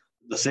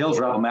the sales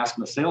rep, I'm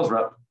asking the sales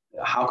rep,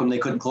 how come they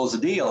couldn't close the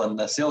deal? And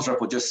the sales rep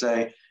would just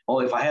say, well,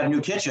 if I had a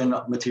new kitchen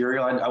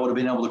material, I would have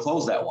been able to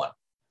close that one.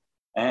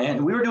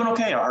 And we were doing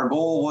okay. Our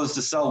goal was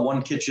to sell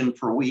one kitchen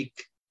per week.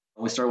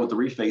 We started with the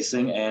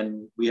refacing,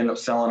 and we ended up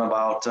selling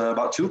about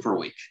 2 per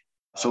week.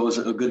 So it was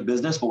a good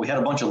business, but we had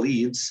a bunch of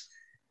leads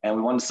and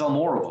we wanted to sell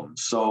more of them.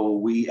 So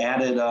we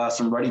added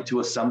some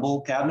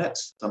ready-to-assemble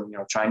cabinets, some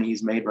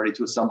Chinese-made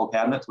ready-to-assemble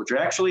cabinets, which are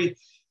actually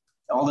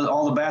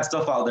all the bad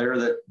stuff out there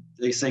that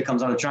they say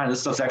comes out of China.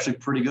 This stuff's actually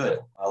pretty good.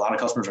 A lot of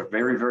customers are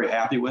very, very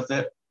happy with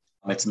it.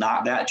 It's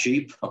not that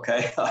cheap,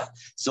 okay?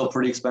 Still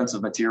pretty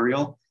expensive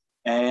material.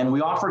 And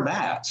we offered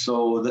that.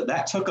 So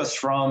that took us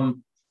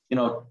from,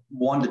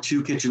 1 to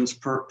 2 kitchens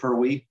per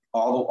week,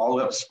 all the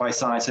way up to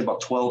Spice on, I'd say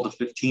about 12 to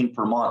 15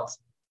 per month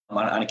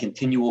on a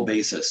continual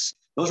basis.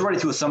 Those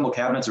ready-to-assemble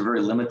cabinets are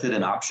very limited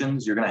in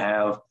options. You're going to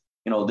have,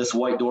 this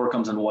white door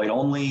comes in white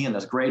only, and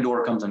this gray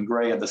door comes in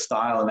gray of the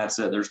style, and that's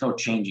it. There's no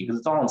changing because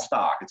it's all in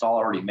stock. It's all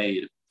already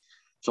made.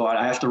 So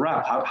I asked the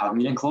rep, how come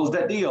you didn't close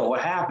that deal?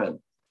 What happened?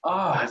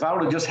 If I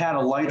would have just had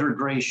a lighter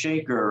gray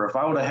shaker, or if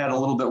I would have had a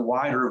little bit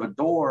wider of a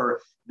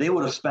door, they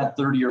would have spent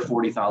 $30,000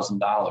 or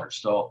 $40,000.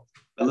 So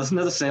I listened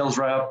to the sales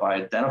rep. I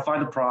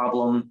identified the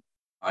problem.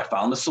 I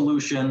found the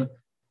solution.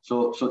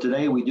 So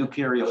today we do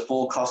carry a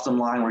full custom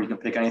line where you can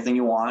pick anything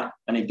you want,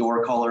 any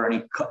door color,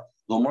 a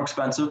little more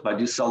expensive. I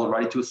do sell the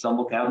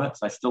ready-to-assemble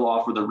cabinets. I still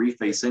offer the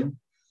refacing.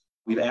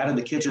 We've added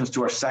the kitchens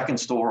to our second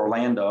store,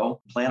 Orlando.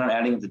 Plan on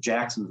adding it to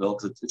Jacksonville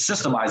because it's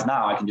systemized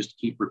now. I can just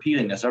keep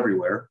repeating this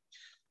everywhere.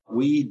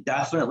 We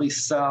definitely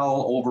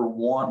sell over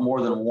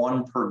more than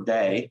one per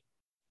day.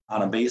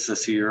 on a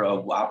basis here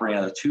of operating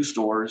out of 2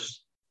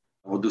 stores.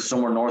 We'll do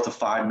somewhere north of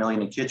 5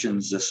 million in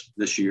kitchens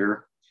this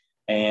year.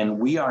 And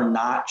we are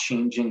not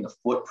changing the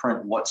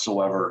footprint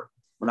whatsoever.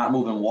 We're not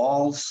moving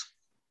walls.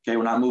 Okay.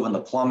 We're not moving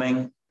the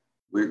plumbing.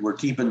 We're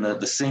keeping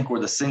the sink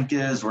where the sink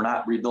is. We're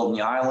not rebuilding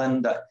the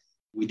island.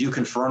 We do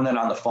confirm that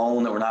on the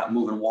phone that we're not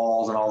moving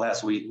walls and all that.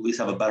 So we at least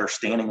have a better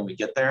standing when we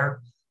get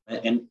there.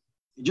 And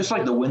just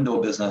like the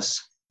window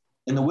business,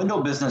 in the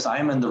window business, I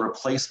am in the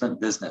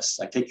replacement business.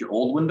 I take your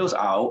old windows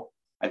out.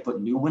 I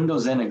put new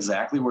windows in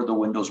exactly where the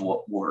windows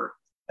were.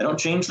 I don't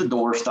change the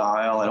door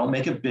style. I don't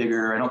make it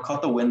bigger. I don't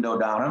cut the window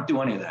down. I don't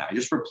do any of that. I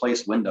just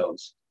replace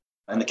windows.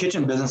 In the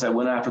kitchen business, I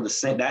went after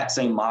that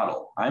same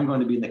model. I'm going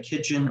to be in the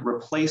kitchen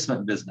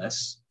replacement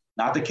business,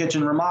 not the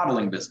kitchen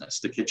remodeling business,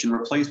 the kitchen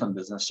replacement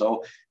business.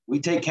 So we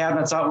take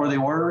cabinets out where they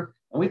were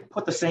and we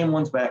put the same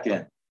ones back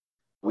in.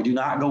 We do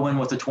not go in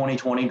with the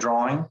 2020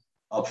 drawing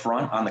up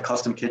front on the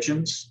custom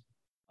kitchens.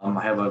 I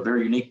have a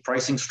very unique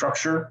pricing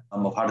structure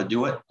of how to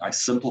do it. I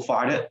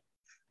simplified it.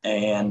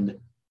 And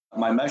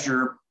my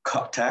measure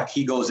tech,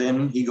 he goes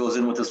in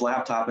with his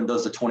laptop and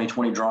does the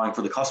 2020 drawing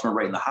for the customer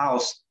right in the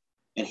house.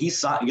 And he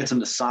gets him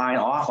to sign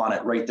off on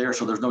it right there.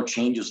 So there's no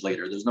changes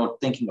later. There's no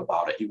thinking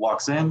about it. He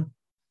walks in,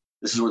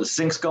 this is where the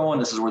sink's going.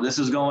 This is where this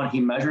is going.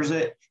 He measures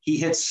it. He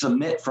hits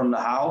submit from the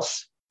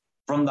house,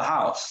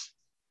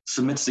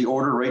 submits the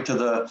order right to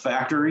the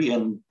factory,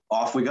 and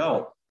off we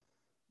go.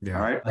 Yeah.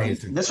 All right.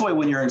 This way,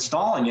 when you're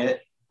installing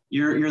it,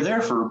 you're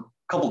there for a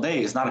couple of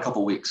days, not a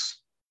couple of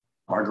weeks.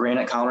 Our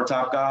granite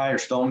countertop guy or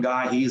stone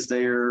guy, he's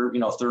there,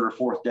 3rd or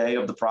 4th day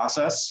of the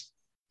process.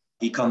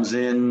 He comes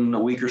in a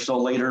week or so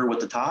later with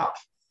the top.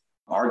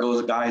 Our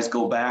guys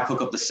go back,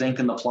 hook up the sink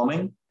and the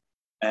plumbing,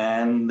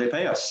 and they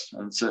pay us.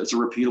 And it's a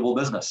repeatable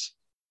business.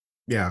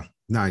 Yeah,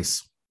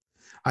 nice.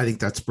 I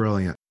think that's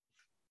brilliant.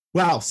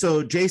 Wow.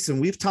 So, Jason,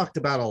 we've talked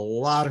about a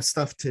lot of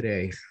stuff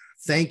today.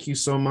 Thank you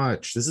so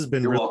much. This has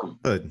been You're really welcome.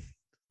 good.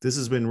 This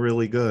has been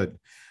really good.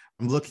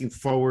 I'm looking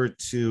forward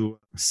to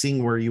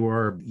seeing where you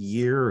are a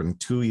year and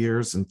 2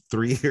 years and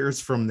 3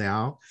 years from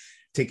now,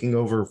 taking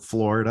over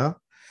Florida.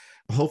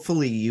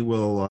 Hopefully you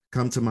will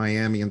come to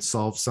Miami and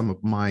solve some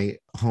of my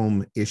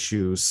home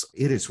issues.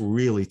 It is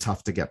really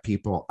tough to get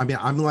people. I mean,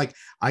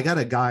 I got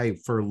a guy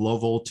for low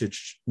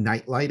voltage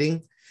night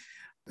lighting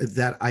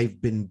that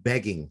I've been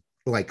begging,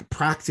 like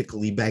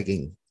practically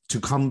begging to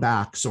come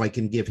back so I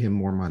can give him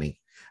more money.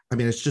 I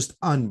mean, it's just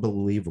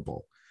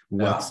unbelievable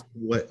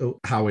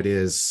how it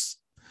is.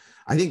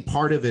 I think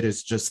part of it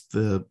is just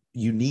the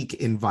unique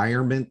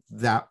environment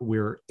that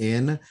we're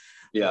in.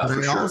 Yeah, but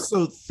I sure.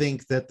 also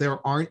think that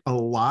there aren't a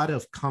lot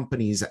of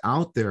companies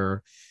out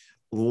there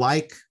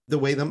like the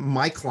way that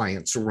my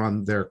clients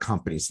run their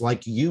companies,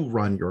 like you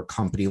run your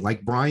company,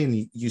 like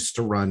Brian used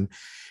to run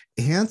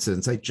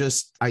Hanson's. I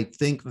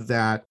think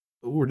that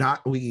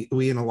we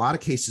in a lot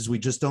of cases, we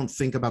just don't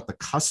think about the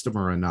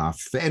customer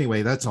enough.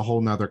 Anyway, that's a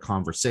whole nother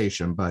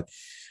conversation, but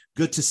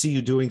good to see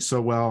you doing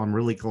so well. I'm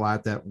really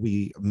glad that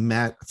we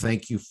met.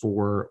 Thank you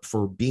for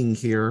being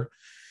here.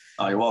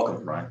 You're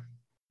welcome, Brian.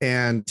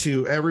 And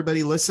to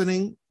everybody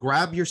listening,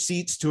 grab your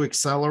seats to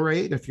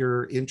Accelerate if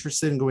you're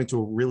interested in going to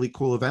a really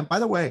cool event. By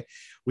the way,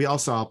 we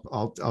also,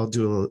 I'll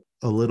do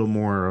a little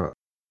more,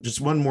 just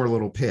one more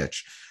little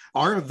pitch.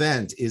 Our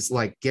event is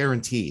like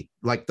guaranteed,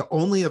 like the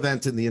only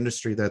event in the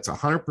industry that's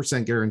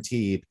 100%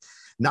 guaranteed.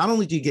 Not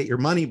only do you get your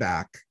money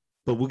back,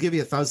 but we'll give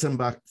you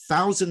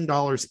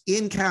 $1,000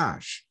 in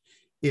cash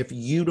if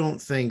you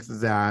don't think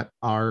that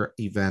our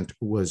event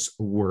was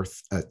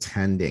worth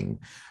attending.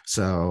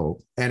 So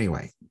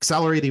anyway,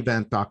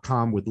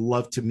 accelerateevent.com. Would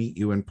love to meet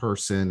you in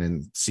person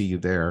and see you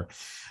there.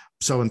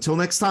 So until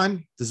next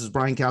time, this is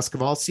Brian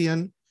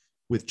Kaskavalcian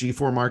with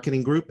G4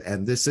 Marketing Group,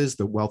 and this is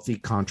the Wealthy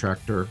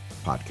Contractor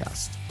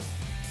Podcast.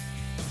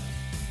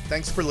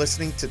 Thanks for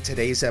listening to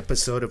today's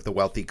episode of the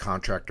Wealthy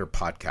Contractor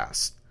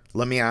Podcast.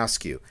 Let me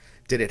ask you,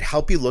 did it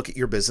help you look at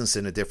your business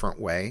in a different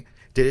way?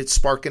 Did it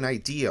spark an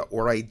idea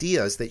or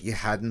ideas that you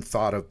hadn't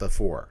thought of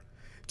before?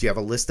 Do you have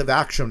a list of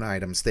action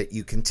items that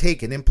you can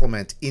take and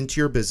implement into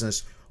your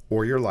business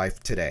or your life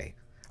today?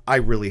 I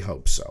really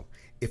hope so.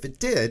 If it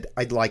did,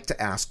 I'd like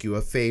to ask you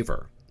a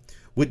favor.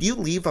 Would you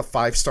leave a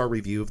 5-star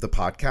review of the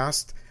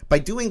podcast? By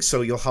doing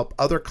so, you'll help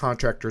other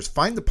contractors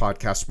find the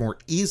podcast more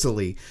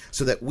easily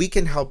so that we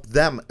can help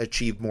them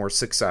achieve more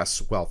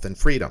success, wealth, and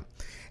freedom.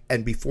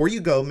 And before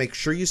you go, make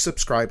sure you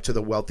subscribe to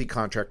the Wealthy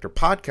Contractor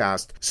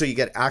Podcast so you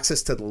get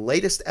access to the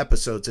latest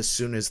episodes as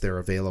soon as they're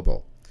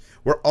available.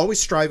 We're always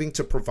striving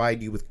to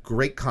provide you with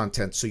great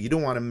content so you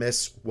don't want to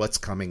miss what's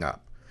coming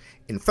up.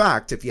 In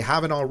fact, if you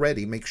haven't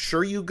already, make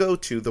sure you go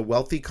to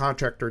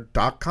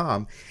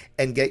thewealthycontractor.com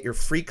and get your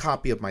free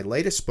copy of my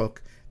latest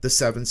book, The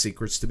 7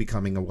 Secrets to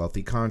Becoming a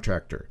Wealthy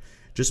Contractor.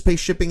 Just pay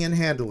shipping and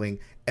handling,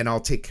 and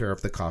I'll take care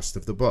of the cost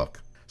of the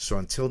book. So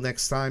until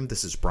next time,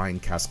 this is Brian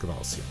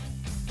Kaskavalcian.